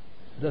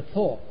the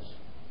thoughts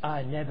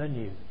I never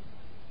knew.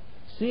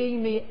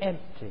 Seeing me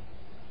empty,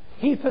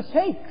 he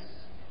forsakes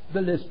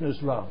the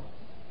listener's role,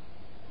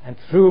 and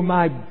through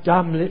my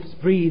dumb lips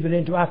breathe, and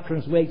into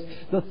utterance wakes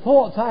the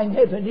thoughts I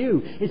never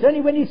knew. It's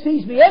only when he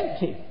sees me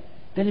empty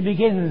that he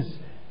begins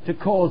to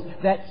cause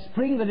that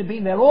spring that had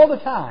been there all the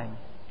time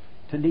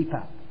to leap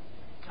up.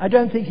 I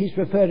don't think he's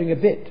referring a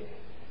bit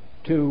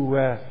to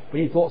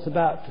when he talks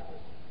about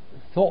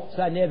thoughts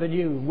I never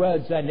knew,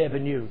 words I never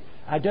knew.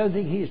 I don't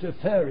think he's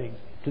referring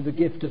to the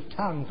gift of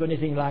tongues or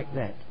anything like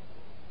that.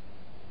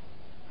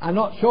 I'm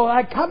not sure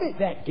I covet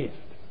that gift.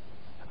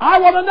 I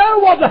want to know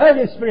what the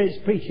Holy Spirit's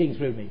preaching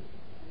through me.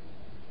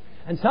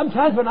 And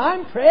sometimes when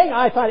I'm praying,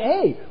 I find,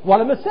 hey,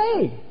 what am I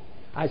saying?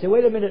 I say,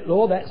 wait a minute,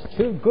 Lord, that's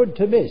too good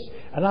to miss.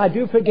 And I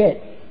do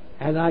forget.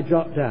 And I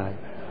drop down.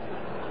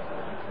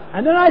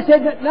 And then I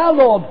said, now,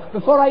 Lord,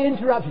 before I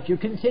interrupted you,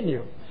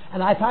 continue.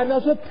 And I find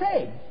myself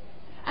praying.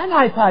 And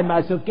I find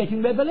myself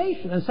getting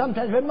revelation. And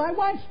sometimes when my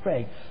wife's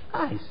praying,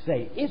 I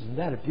say, isn't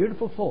that a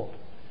beautiful thought?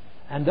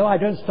 And though I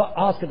don't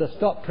ask her to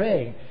stop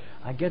praying,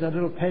 I get a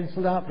little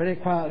pencil out very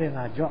quietly and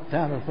I jot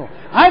down a thought.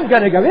 I'm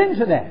going to go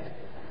into that.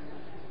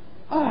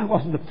 Oh, it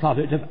wasn't the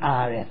product of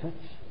our efforts.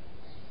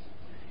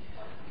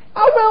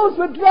 Our wells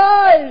were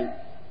dry.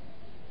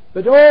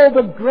 But all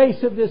the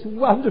grace of this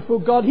wonderful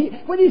God,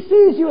 when he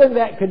sees you in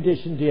that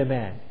condition, dear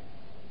man,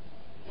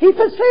 he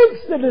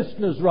forsakes the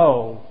listener's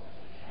role.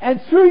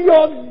 And through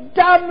your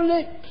dumb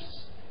lips,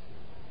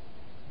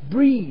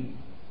 breathe.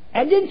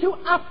 And into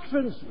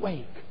utterance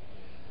wake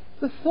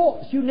the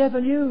thoughts you never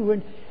knew.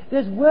 And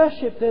there's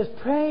worship, there's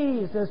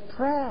praise, there's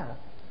prayer.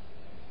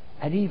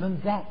 And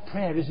even that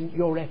prayer isn't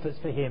your efforts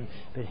for him,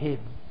 but him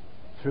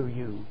through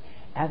you.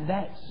 And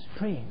that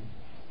spring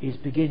is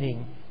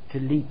beginning to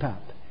leap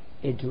up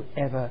into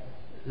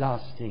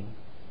everlasting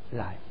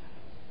life.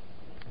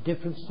 A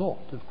different sort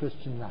of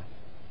Christian life.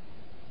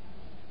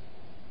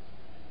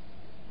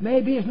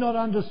 Maybe it's not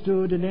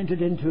understood and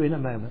entered into in a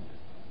moment.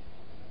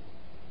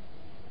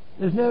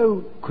 There's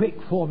no quick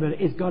formula.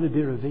 It's got to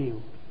be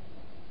revealed.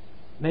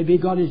 Maybe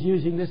God is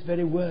using this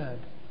very word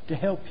to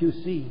help you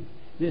see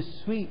this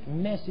sweet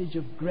message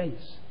of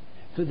grace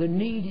for the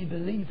needy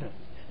believer.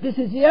 This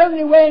is the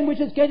only way in which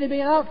it's going to be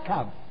an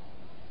outcome.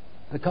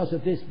 Because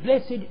of this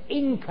blessed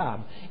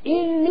income.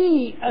 In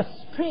me a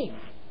spring.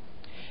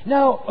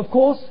 Now, of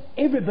course,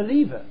 every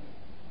believer,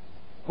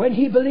 when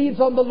he believes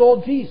on the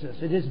Lord Jesus,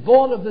 it is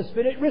born of the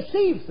Spirit,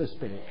 receives the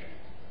Spirit.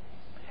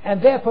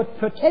 And therefore,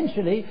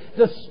 potentially,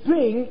 the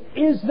spring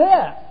is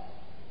there.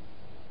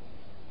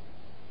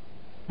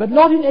 But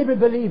not in every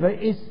believer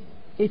is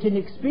it an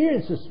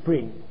experience of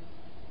spring.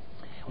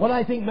 What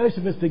I think most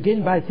of us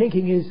begin by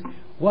thinking is,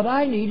 what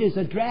I need is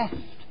a draught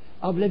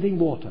of living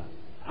water.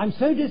 I'm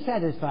so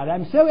dissatisfied,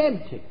 I'm so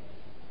empty.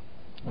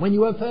 When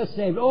you were first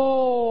saved,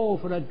 oh,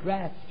 for a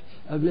draught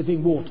of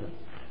living water.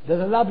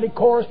 There's a lovely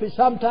chorus we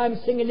sometimes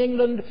sing in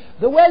England,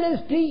 the well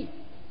is deep,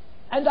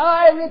 and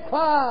I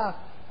require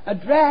a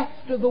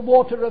draught of the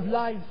water of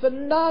life,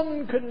 and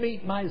none can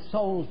meet my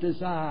soul's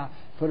desire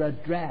for a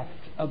draught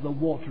of the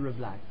water of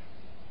life.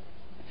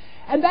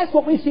 And that's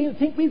what we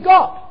think we've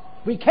got.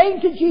 We came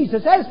to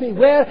Jesus as we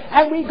were,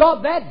 and we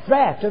got that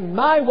draught, and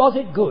my, was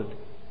it good.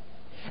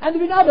 And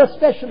there have been other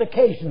special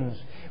occasions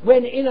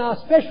when in our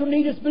special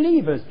need as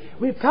believers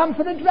we've come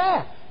for a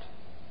draught.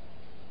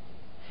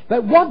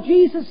 But what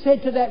Jesus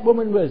said to that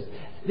woman was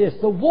this: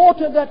 the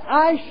water that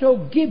I shall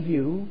give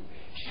you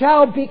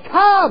shall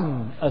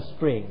become a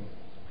spring.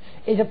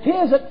 It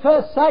appears at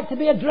first sight to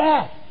be a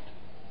draught,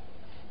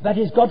 but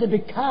it's got to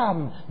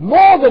become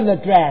more than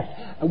a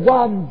draught,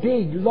 one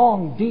big,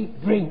 long,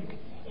 deep drink.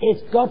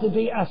 It's got to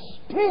be a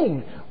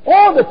spring,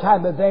 all the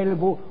time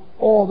available,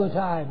 all the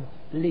time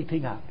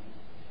leaping up.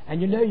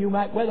 And you know, you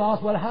might well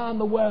ask, well, how in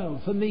the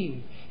world, for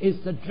me,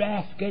 is the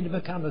draft going to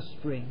become a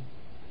spring?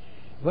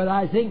 Well,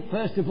 I think,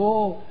 first of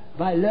all,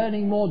 by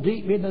learning more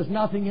deeply, there's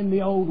nothing in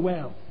the old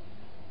well.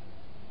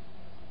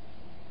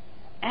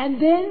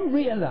 And then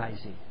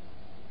realizing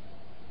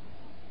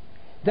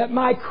that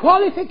my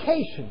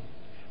qualification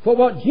for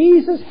what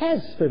Jesus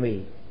has for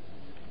me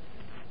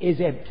is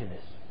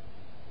emptiness.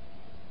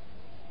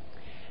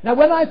 Now,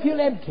 when I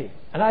feel empty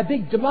and I have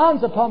big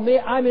demands upon me,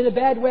 I'm in a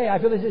bad way. I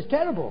feel this is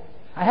terrible.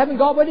 I haven't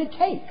got what it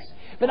takes.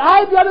 But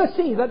I've got to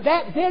see that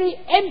that very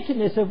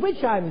emptiness of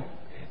which I'm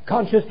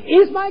conscious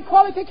is my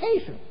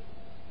qualification.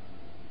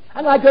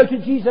 And I go to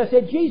Jesus. I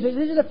said, Jesus,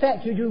 is it a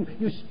fact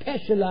you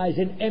specialize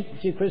in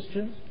empty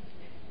Christians?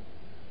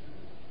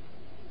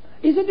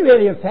 Is it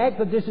really a fact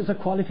that this is a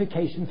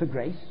qualification for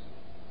grace?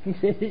 He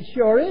said, it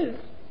sure is.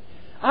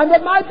 I'm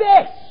at my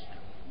best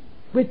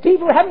with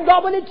people who haven't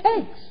got what it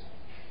takes.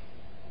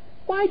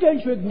 Why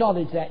don't you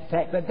acknowledge that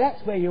fact, that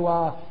that's where you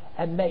are,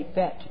 and make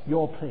that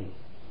your plea?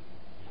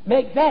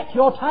 Make that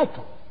your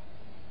title.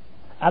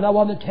 And I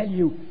want to tell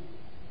you,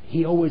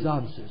 he always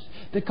answers.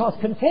 Because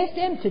confessed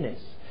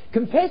emptiness,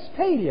 confessed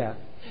failure,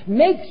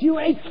 makes you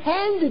a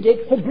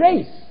candidate for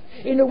grace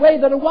in a way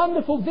that a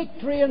wonderful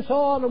victory and so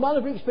on, a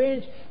wonderful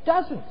experience,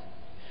 doesn't.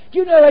 Do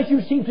you know, as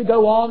you seem to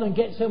go on and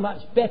get so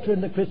much better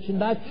in the Christian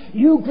life,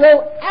 you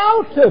grow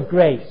out of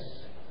grace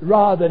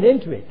rather than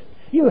into it.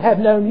 You have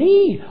no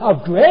need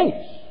of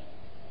grace,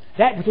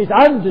 that which is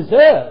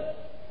undeserved.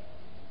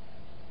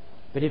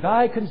 But if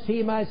I can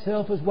see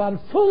myself as one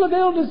full of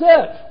ill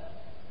desert,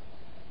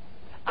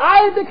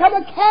 I become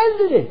a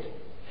candidate.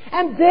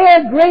 And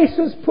there grace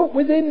has put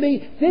within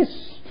me this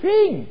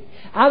spring.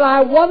 And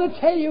I want to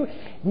tell you,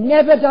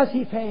 never does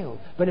he fail.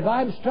 But if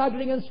I'm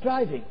struggling and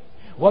striving,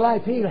 what I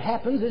feel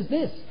happens is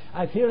this.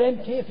 I feel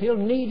empty, I feel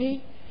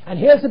needy, and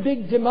here's a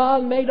big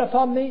demand made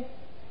upon me.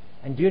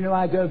 And do you know,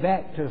 I go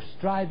back to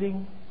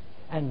striving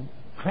and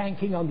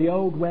cranking on the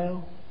old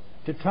well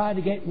to try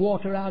to get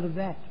water out of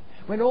that.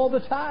 When all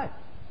the time,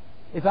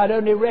 if I'd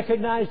only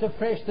recognized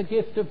afresh the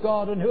gift of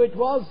God and who it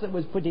was that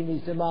was putting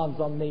these demands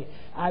on me,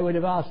 I would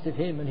have asked of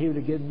him and he would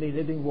have given me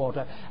living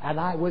water, and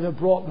I would have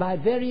brought my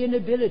very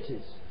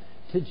inabilities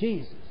to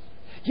Jesus.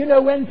 Do you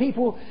know, when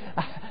people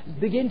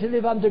begin to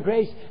live under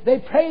grace, they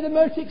pray the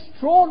most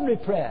extraordinary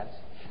prayers.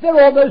 They're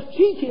almost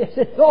cheeky. As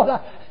they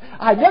thought,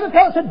 I've never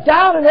felt so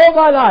down in all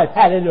my life.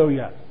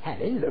 Hallelujah.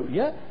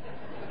 Hallelujah.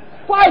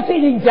 Why,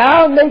 feeling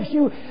down makes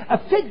you a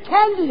fit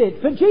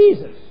candidate for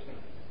Jesus.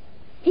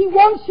 He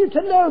wants you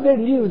to know that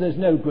in you there's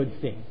no good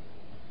thing.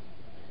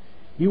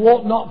 You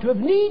ought not to have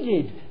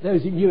needed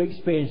those new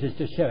experiences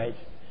to show it.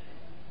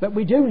 But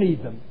we do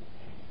need them.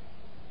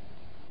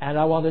 And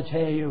I want to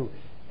tell you,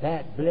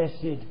 that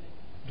blessed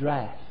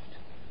draught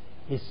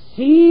is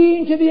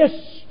seen to be a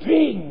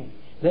spring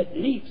that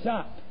leaps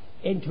up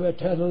into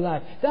eternal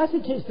life. Thus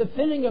it is, the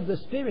filling of the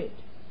Spirit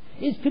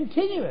is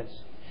continuous.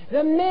 There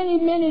are many,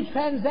 many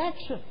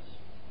transactions.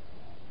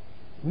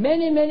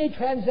 Many, many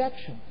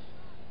transactions.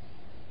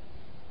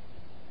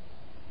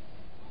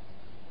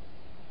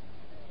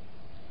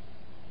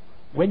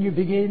 When you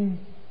begin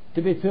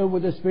to be filled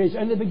with the Spirit,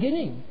 and the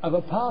beginning of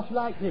a path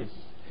like this,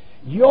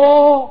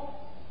 your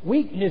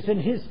weakness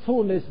and his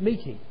fullness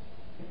meeting.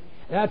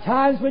 There are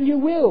times when you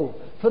will,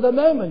 for the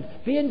moment,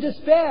 be in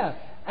despair,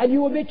 and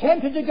you will be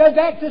tempted to go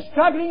back to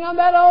struggling on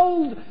that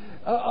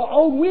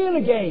old wheel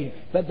again.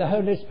 But the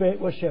Holy Spirit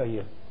will show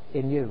you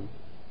in you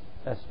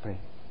a spring.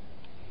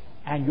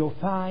 And you'll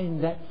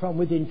find that from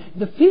within.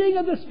 The filling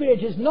of the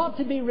Spirit is not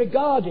to be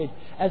regarded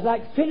as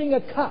like filling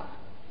a cup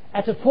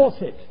at a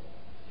faucet.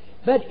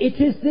 But it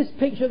is this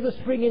picture of the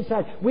spring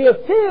inside. We are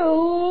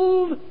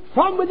filled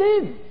from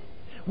within.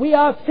 We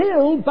are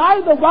filled by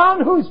the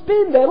one who's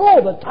been there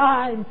all the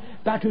time,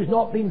 but who's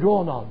not been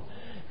drawn on.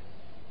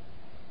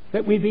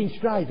 But we've been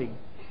striving.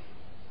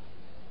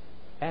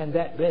 And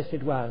that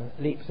blessed one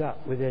leaps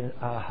up within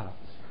our hearts.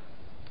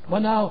 Well,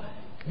 now,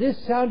 this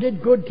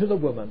sounded good to the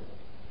woman.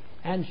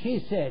 And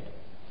she said,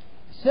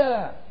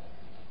 Sir,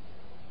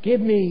 give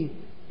me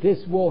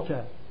this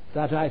water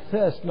that I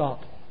thirst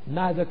not,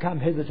 neither come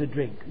hither to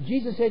drink.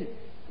 Jesus said,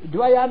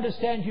 do I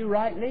understand you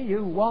rightly?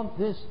 You want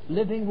this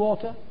living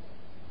water?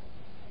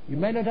 You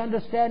may not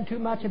understand too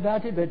much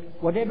about it, but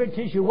whatever it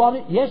is you want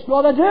it, yes,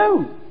 Lord, I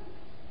do.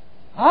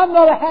 I'm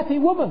not a happy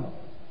woman.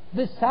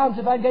 This sounds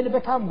as if I'm going to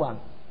become one.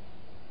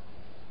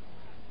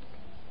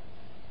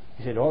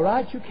 He said, all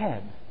right, you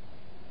can.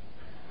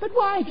 But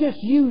why just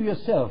you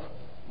yourself?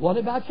 What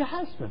about your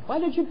husband? Why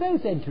don't you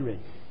both enter in?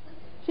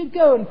 He said,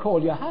 go and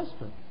call your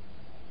husband.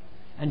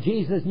 And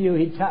Jesus knew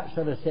he'd touched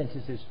on a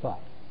sensitive spot.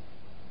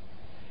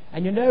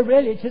 And you know,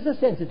 really, it is a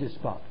sensitive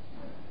spot.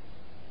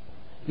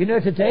 You know,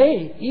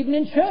 today, even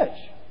in church,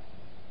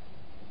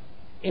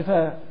 if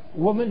a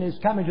woman is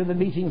coming to the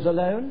meetings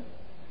alone,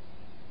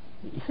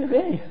 you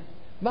really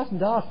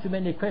mustn't ask too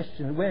many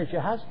questions. Where's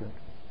your husband?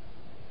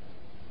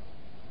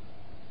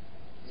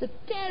 It's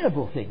a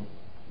terrible thing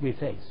we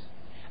face.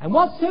 And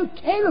what's so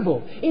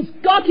terrible, it's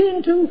got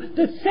into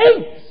the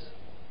saints.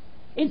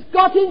 It's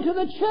got into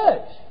the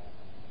church.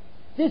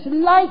 this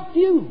light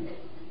view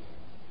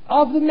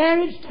of the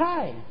marriage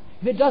tie.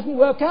 If it doesn't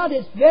work out,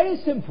 it's very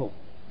simple.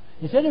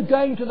 Instead of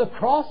going to the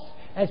cross,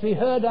 as we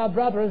heard our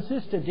brother and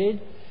sister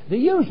did, the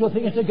usual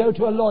thing is to go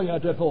to a lawyer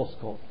divorce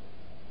court.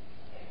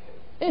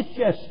 It's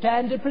just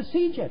standard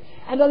procedure.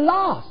 And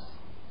alas,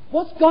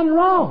 what's gone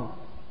wrong?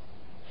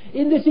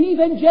 In this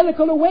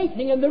evangelical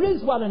awakening, and there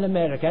is one in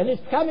America, and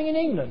it's coming in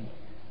England,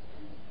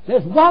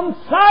 there's one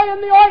fly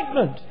in the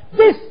ointment.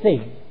 This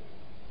thing.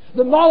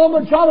 The moral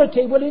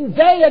majority will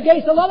inveigh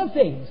against a lot of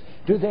things.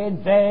 Do they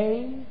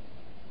inveigh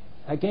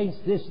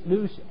against this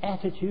loose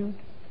attitude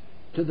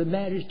to the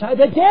marriage tie?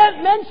 They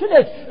daren't mention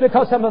it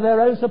because some of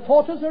their own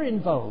supporters are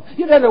involved.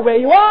 You don't know where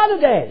you are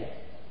today.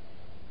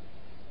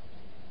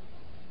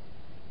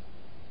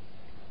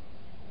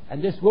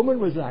 And this woman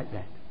was like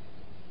that.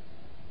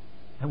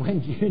 And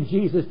when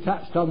Jesus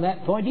touched on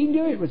that point, he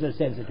knew it was a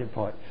sensitive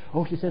point.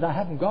 Oh, she said, I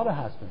haven't got a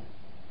husband.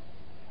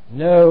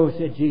 No,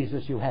 said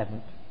Jesus, you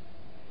haven't.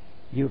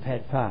 You've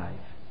had 5.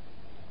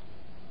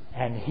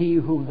 And he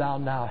whom thou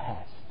now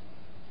hast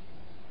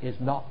is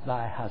not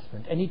thy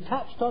husband. And he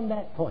touched on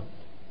that point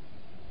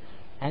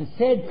and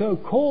said, go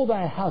call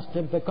thy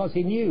husband, because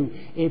he knew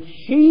if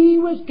she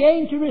was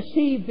going to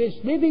receive this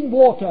living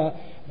water,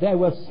 there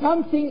was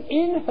something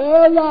in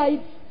her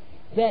life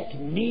that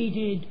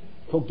needed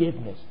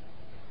forgiveness.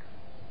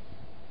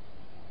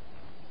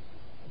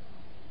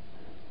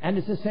 And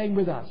it's the same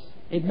with us.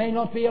 It may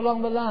not be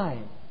along the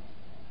line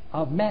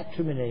of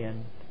matrimony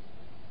and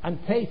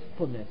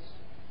unfaithfulness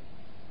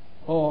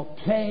or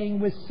playing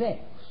with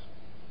sex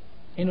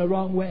in a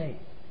wrong way.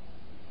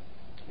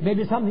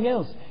 Maybe something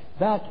else.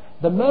 But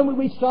the moment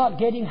we start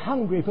getting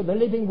hungry for the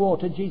living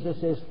water, Jesus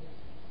says,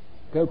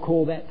 go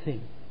call that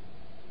thing.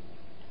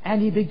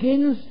 And he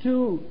begins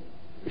to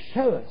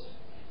show us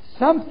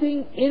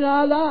something in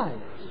our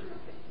lives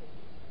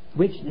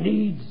which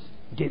needs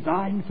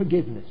divine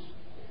forgiveness,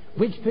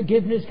 which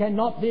forgiveness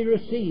cannot be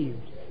received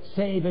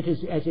save as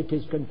it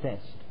is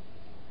confessed.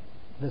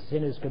 The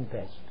sin is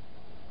confessed.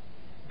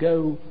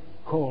 Go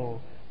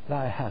call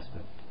thy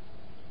husband.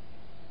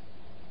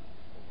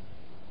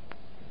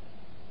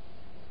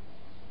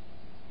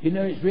 You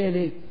know, it's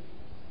really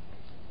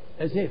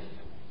as if,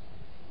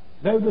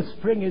 though the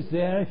spring is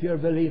there, if you're a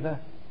believer,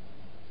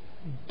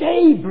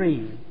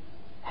 debris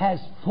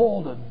has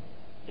fallen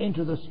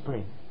into the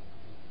spring.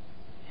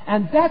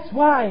 And that's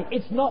why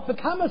it's not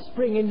become a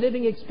spring in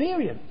living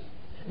experience.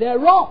 There are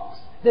rocks,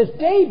 there's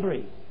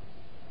debris.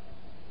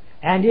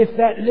 And if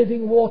that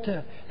living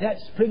water, that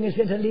spring is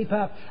going to leap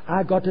up,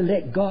 I've got to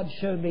let God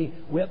show me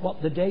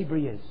what the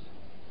debris is.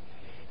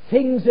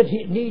 Things that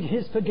need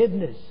his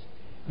forgiveness,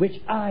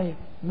 which I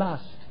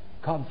must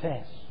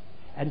confess.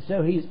 And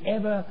so he's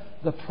ever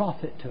the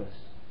prophet to us,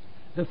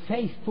 the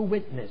faithful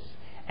witness,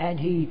 and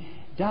he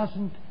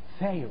doesn't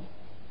fail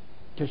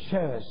to show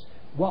us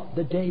what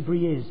the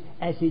debris is,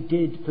 as he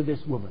did for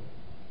this woman.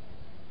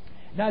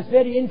 Now it's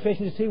very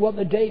interesting to see what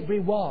the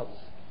debris was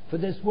for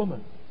this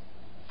woman.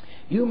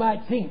 You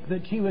might think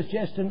that she was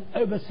just an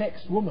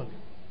oversexed woman.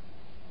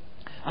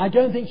 I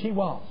don't think she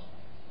was.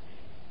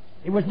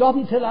 It was not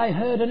until I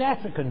heard an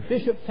African,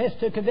 Bishop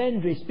Fester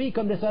Coventry, speak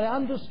on this that I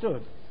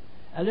understood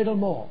a little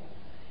more.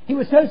 He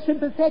was so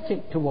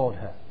sympathetic toward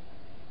her.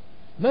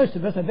 Most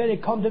of us are very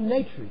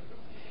condemnatory.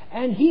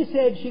 And he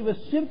said she was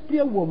simply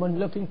a woman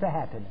looking for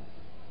happiness.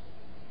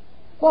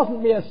 It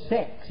wasn't mere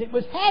sex. It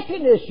was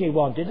happiness she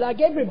wanted, like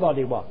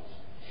everybody wants.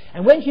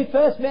 And when she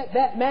first met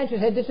that man, she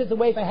said, this is the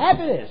way for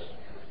happiness.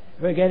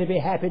 We're going to be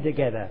happy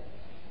together.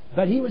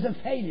 But he was a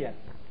failure.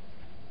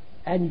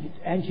 And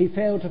she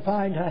failed to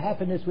find her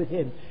happiness with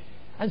him.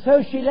 And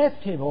so she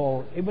left him,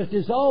 or it was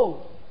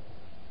dissolved.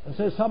 And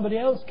so somebody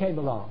else came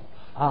along.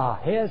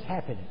 Here's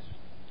happiness.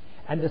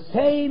 And the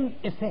same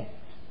effect.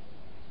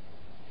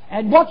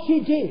 And what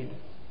she did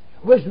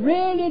was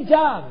really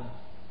done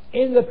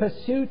in the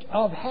pursuit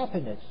of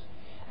happiness.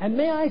 And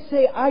may I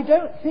say, I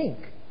don't think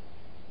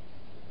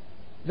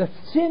the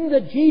sin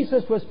that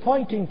Jesus was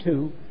pointing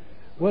to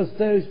was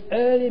those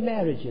early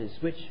marriages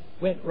which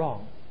went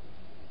wrong.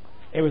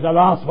 It was the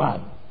last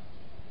one.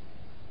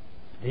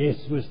 This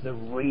was the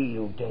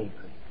real debris.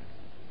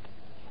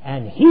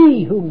 And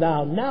he whom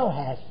thou now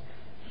hast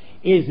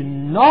is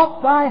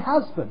not thy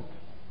husband.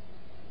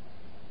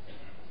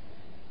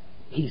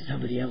 He's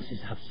somebody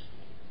else's husband.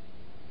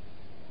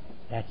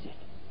 That's it.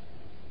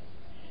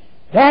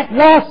 That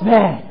last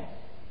man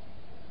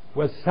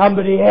was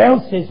somebody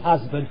else's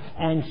husband,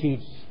 and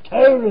she'd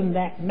stolen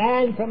that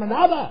man from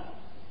another.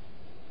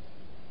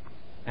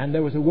 And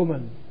there was a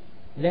woman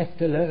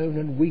left alone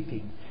and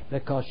weeping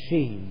because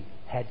she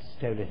had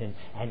stolen him.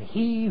 And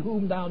he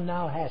whom thou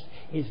now hast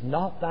is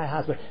not thy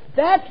husband.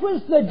 That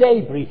was the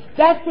debris.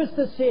 That was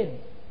the sin.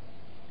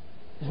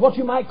 It's what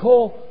you might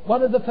call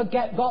one of the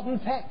forgotten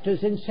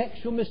factors in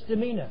sexual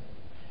misdemeanor.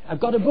 I've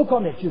got a book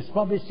on it. You've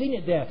probably seen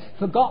it there.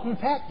 Forgotten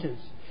factors.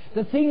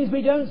 The things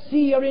we don't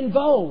see are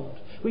involved.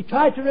 We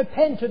try to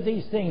repent of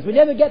these things. We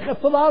never get the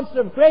full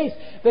answer of grace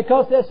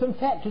because there's some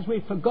factors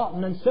we've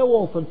forgotten, and so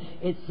often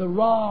it's the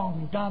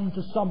wrong done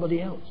to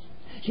somebody else.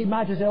 She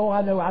might have said, oh,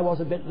 I know I was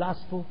a bit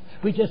lustful.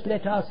 We just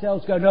let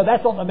ourselves go. No,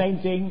 that's not the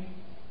main thing.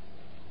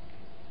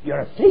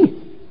 You're a thief.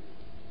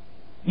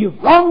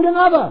 You've wronged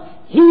another.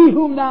 He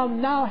whom thou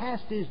now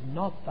hast is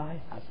not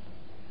thy husband.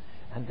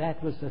 And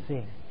that was the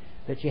thing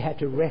that she had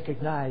to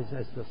recognize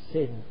as the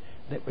sin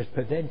that was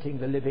preventing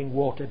the living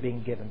water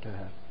being given to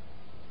her.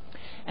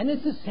 And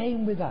it's the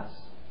same with us.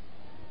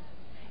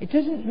 It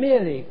isn't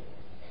merely,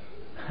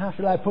 how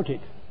shall I put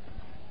it,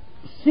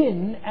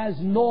 sin as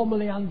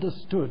normally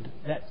understood.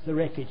 That's the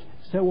wreckage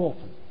so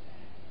often.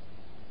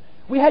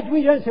 We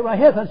don't say, well,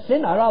 here's a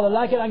sin, I rather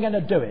like it, I'm going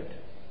to do it.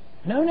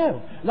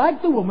 No.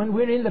 Like the woman,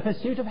 we're in the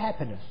pursuit of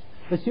happiness,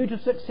 pursuit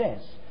of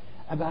success,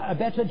 a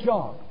better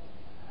job,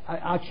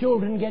 our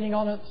children getting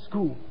on at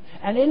school.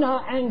 And in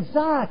our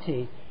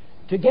anxiety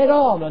to get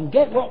on and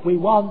get what we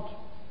want,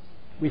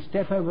 we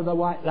step over the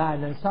white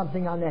line and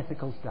something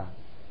unethical's done.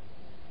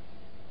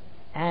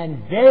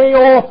 And very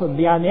often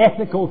the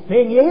unethical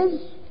thing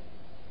is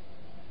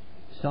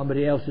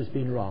somebody else has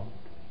been wronged.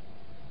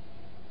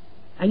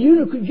 And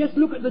you could just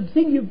look at the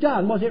thing you've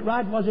done. Was it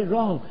right? Was it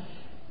wrong?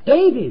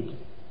 David,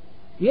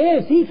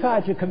 yes, he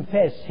tried to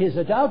confess his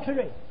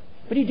adultery,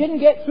 but he didn't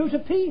get through to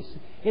peace.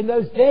 In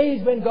those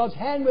days when God's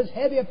hand was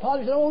heavy upon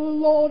him, he said, oh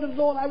Lord,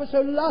 I was so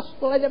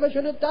lustful, I never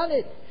should have done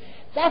it.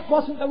 That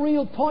wasn't the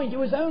real point. It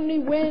was only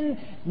when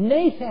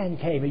Nathan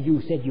came and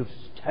you said, you've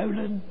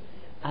stolen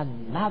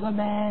another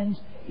man's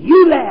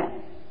ewe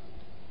lamb.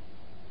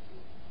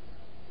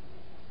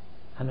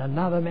 And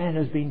another man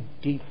has been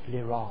deeply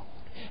wronged.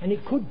 And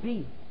it could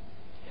be,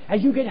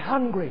 as you get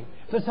hungry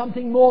for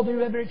something more than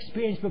you've ever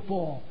experienced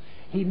before,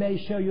 he may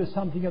show you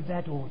something of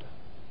that order.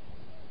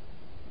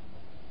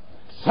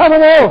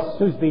 Someone else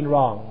who's been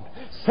wronged.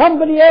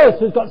 Somebody else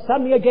who's got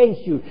something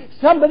against you.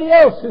 Somebody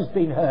else who's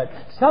been hurt.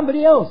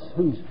 Somebody else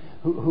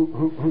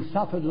who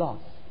suffered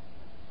loss.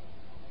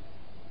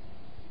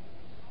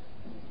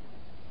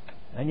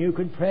 And you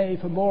can pray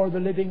for more of the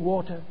living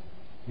water.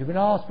 You can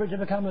ask for it to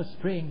become a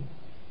spring.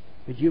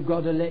 But you've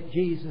got to let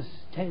Jesus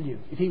tell you,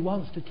 if he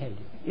wants to tell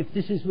you. If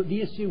this is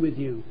the issue with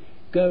you,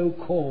 go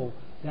call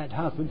that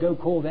husband, go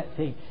call that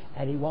thing,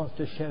 and he wants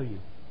to show you.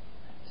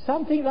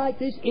 Something like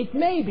this, it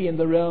may be in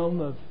the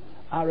realm of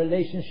our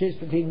relationships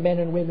between men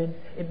and women.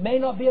 It may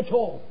not be at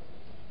all.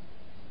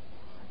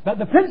 But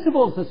the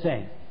principle's the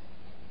same.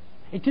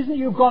 It isn't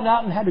you've gone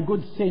out and had a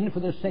good sin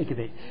for the sake of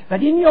it.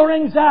 But in your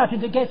anxiety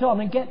to get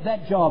on and get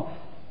that job,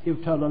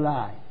 you've told a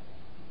lie.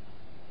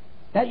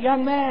 That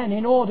young man,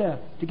 in order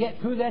to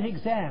get through that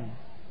exam,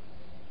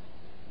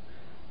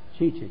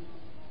 cheated.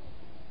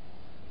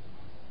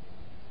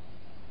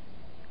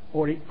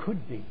 Or it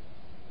could be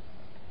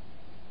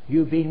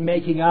you've been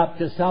making up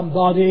to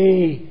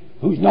somebody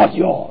who's not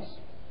yours.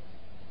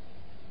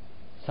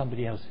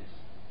 Somebody else's.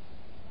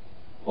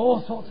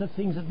 All sorts of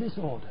things of this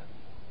order.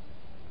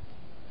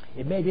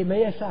 It may be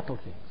mere subtle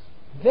things.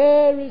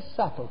 Very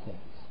subtle things.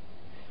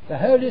 The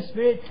Holy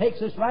Spirit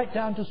takes us right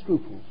down to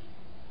scruples.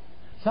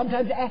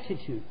 Sometimes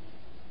attitude.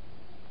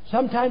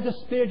 Sometimes a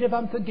spirit of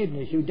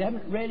unforgiveness. You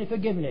haven't really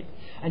forgiven it.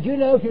 And you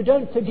know if you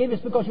don't forgive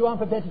it's because you aren't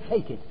prepared to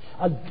take it.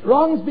 A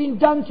wrong's been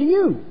done to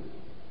you,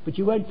 but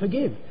you won't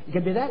forgive. It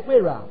can be that way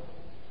round.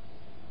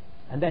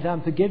 And that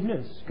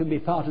unforgiveness can be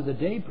part of the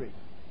debris.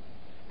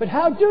 But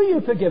how do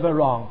you forgive a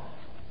wrong?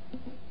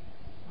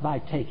 By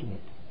taking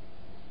it.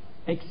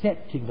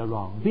 Accepting the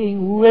wrong.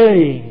 Being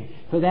willing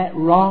for that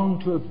wrong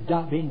to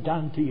have been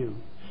done to you.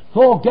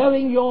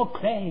 Foregoing your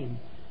claim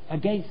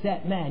against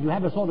that man. You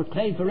have a sort of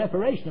claim for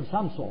reparation of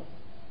some sort.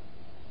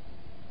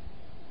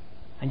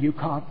 And you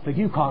can't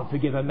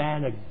forgive a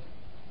man a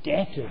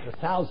debt of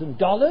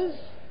 $1,000,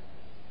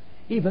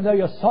 even though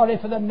you're sorry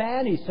for the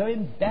man. He's so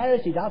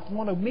embarrassed he doesn't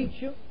want to meet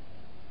you.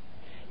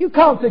 You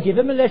can't forgive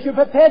him unless you're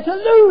prepared to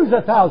lose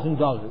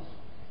 $1,000.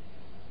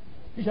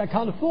 You say, I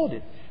can't afford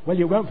it. Well,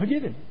 you won't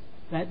forgive him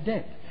that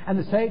debt. And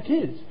the same it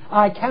is.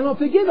 I cannot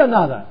forgive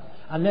another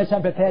unless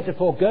I'm prepared to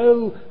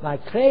forego my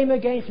claim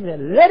against him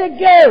and let it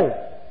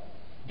go.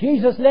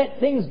 Jesus let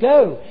things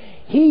go.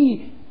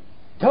 He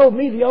told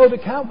me the old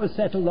account was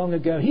settled long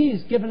ago.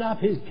 He's given up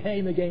his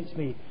claim against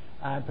me.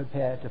 I'm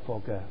prepared to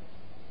forego.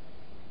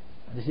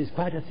 This is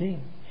quite a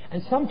thing.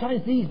 And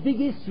sometimes these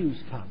big issues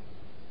come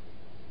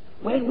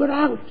when we're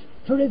out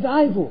for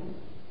revival.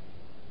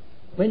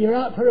 When you're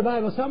out for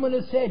revival, someone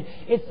has said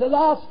it's the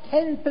last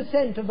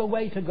 10% of the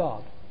way to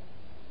God,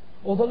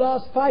 or the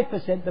last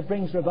 5% that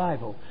brings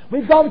revival.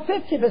 We've gone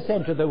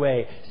 50% of the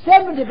way,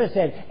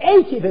 70%,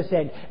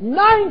 80%,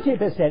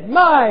 90%.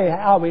 My,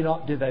 are we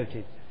not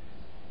devoted?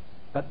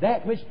 But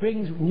that which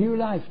brings new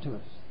life to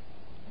us,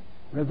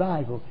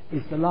 revival,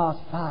 is the last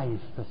 5%.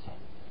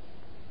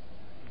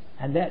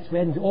 And that's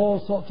when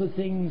all sorts of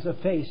things are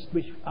faced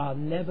which are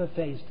never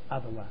faced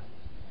otherwise.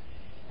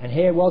 And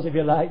here was, if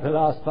you like, the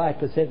last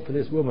 5% for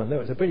this woman.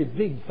 Though it's a pretty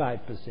big 5%.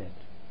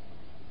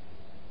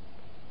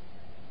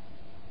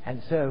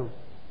 And so,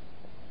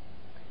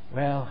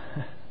 well,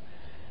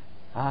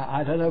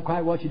 I don't know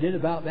quite what she did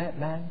about that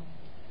man.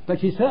 But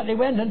she certainly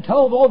went and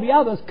told all the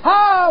others,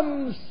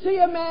 come, see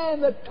a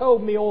man that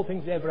told me all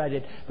things ever I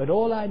did. But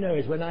all I know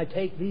is when I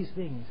take these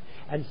things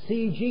and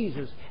see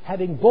Jesus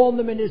having borne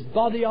them in his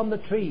body on the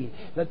tree,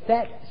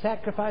 that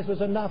sacrifice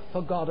was enough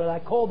for God, and I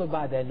call them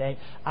by their name,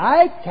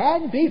 I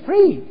can be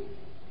free.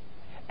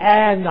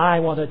 And I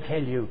want to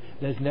tell you,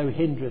 there's no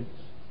hindrance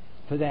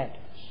to that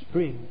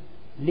spring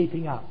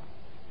leaping up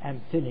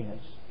and filling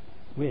us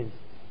with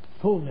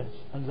fullness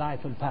and life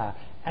and power.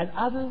 And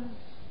others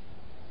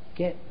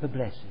get the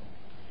blessing.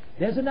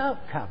 There's an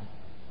outcome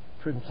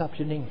from such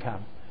an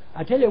income.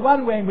 I tell you,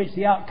 one way in which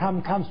the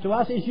outcome comes to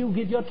us is you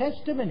give your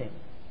testimony.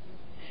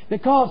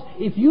 Because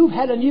if you've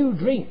had a new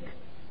drink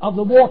of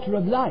the water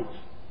of life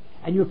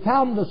and you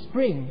found the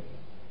spring,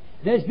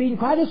 there's been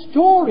quite a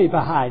story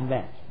behind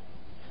that.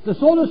 The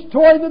sort of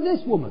story of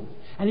this woman.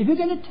 And if you're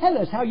going to tell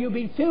us how you've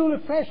been filled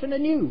afresh and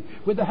anew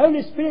with the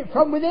Holy Spirit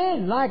from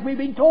within, like we've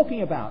been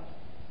talking about,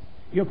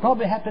 you'll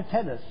probably have to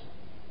tell us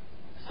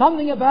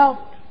something about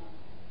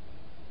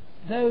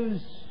those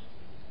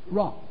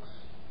rocks.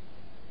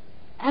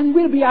 And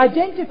we'll be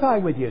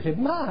identified with you. Say,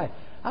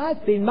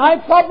 I've been my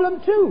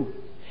problem too.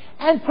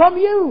 And from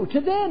you to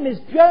them is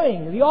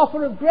going the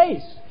offer of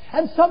grace.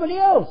 And somebody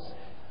else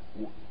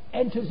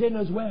enters in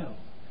as well.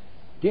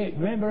 Do you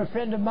remember a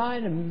friend of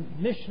mine,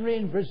 a missionary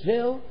in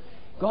Brazil?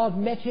 God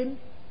met him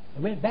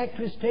and went back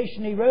to his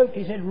station. He wrote,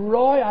 he said,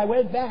 Roy, I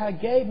went back, I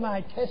gave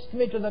my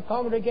testimony to the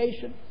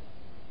congregation.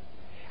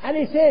 And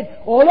he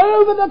said, all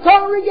over the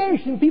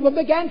congregation, people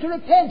began to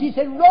repent. He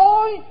said,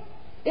 Roy,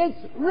 it's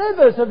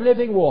rivers of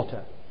living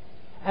water.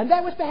 And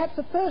that was perhaps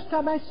the first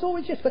time I saw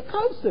it, just the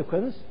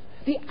consequence,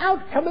 the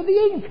outcome of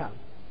the income.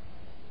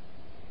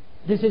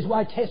 This is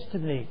why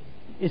testimony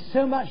is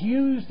so much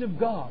used of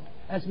God,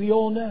 as we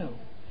all know.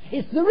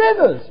 It's the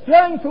rivers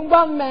flowing from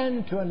one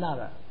man to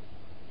another.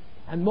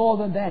 And more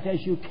than that,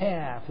 as you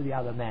care for the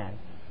other man,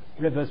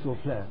 rivers will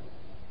flow.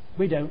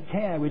 We don't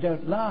care, we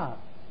don't love.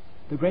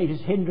 The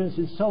greatest hindrance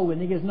in soul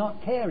winning is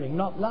not caring,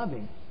 not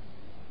loving.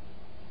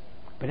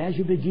 But as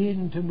you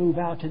begin to move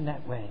out in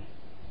that way,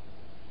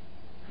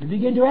 you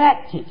begin to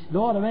act it.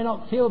 Lord, I may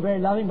not feel very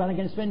loving, but I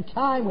can spend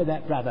time with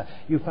that brother.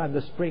 You find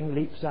the spring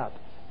leaps up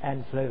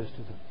and flows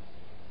to them.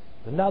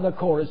 Another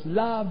chorus,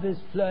 love is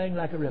flowing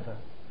like a river.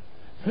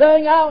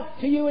 Flowing out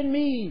to you and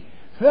me,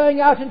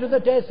 flowing out into the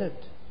desert,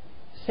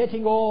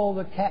 setting all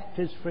the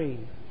captives free.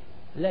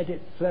 Let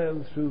it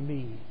flow through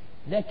me.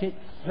 Let it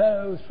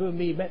flow through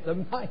me. Let the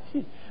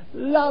mighty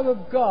love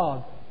of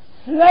God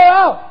flow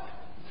out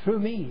through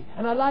me.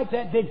 And I like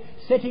that bit,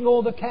 setting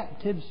all the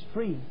captives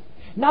free.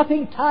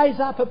 Nothing ties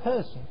up a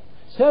person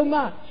so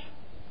much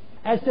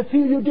as to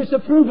feel you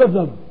disapprove of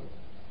them.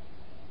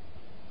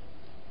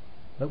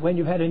 But when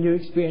you've had a new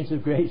experience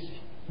of grace,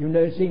 you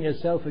know seeing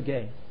yourself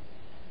again.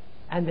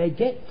 And they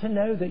get to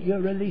know that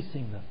you're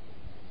releasing them.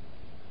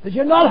 That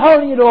you're not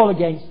holding it all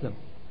against them.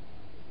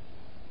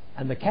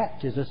 And the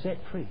captives are set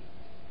free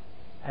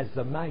as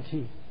the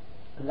mighty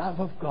love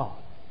of God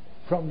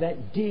from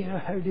that dear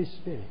Holy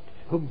Spirit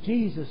whom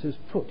Jesus has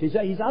put, his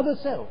other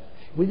self,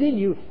 within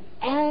you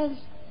as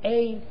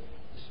a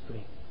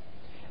spring.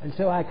 And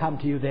so I come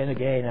to you then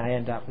again, I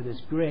end up with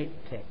this great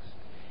text.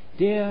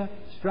 Dear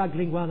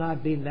struggling one,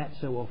 I've been that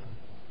so often.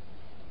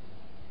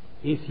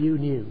 If you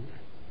knew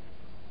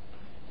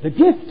the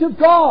gift of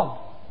God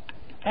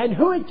and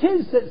who it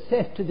is that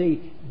saith to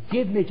thee,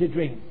 give me to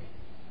drink,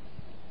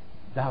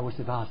 thou wouldst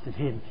have asked of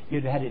him.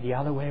 You'd have had it the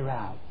other way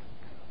round.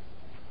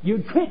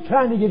 You'd quit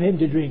trying to give him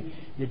to drink.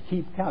 You'd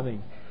keep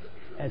coming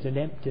as an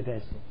empty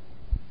vessel.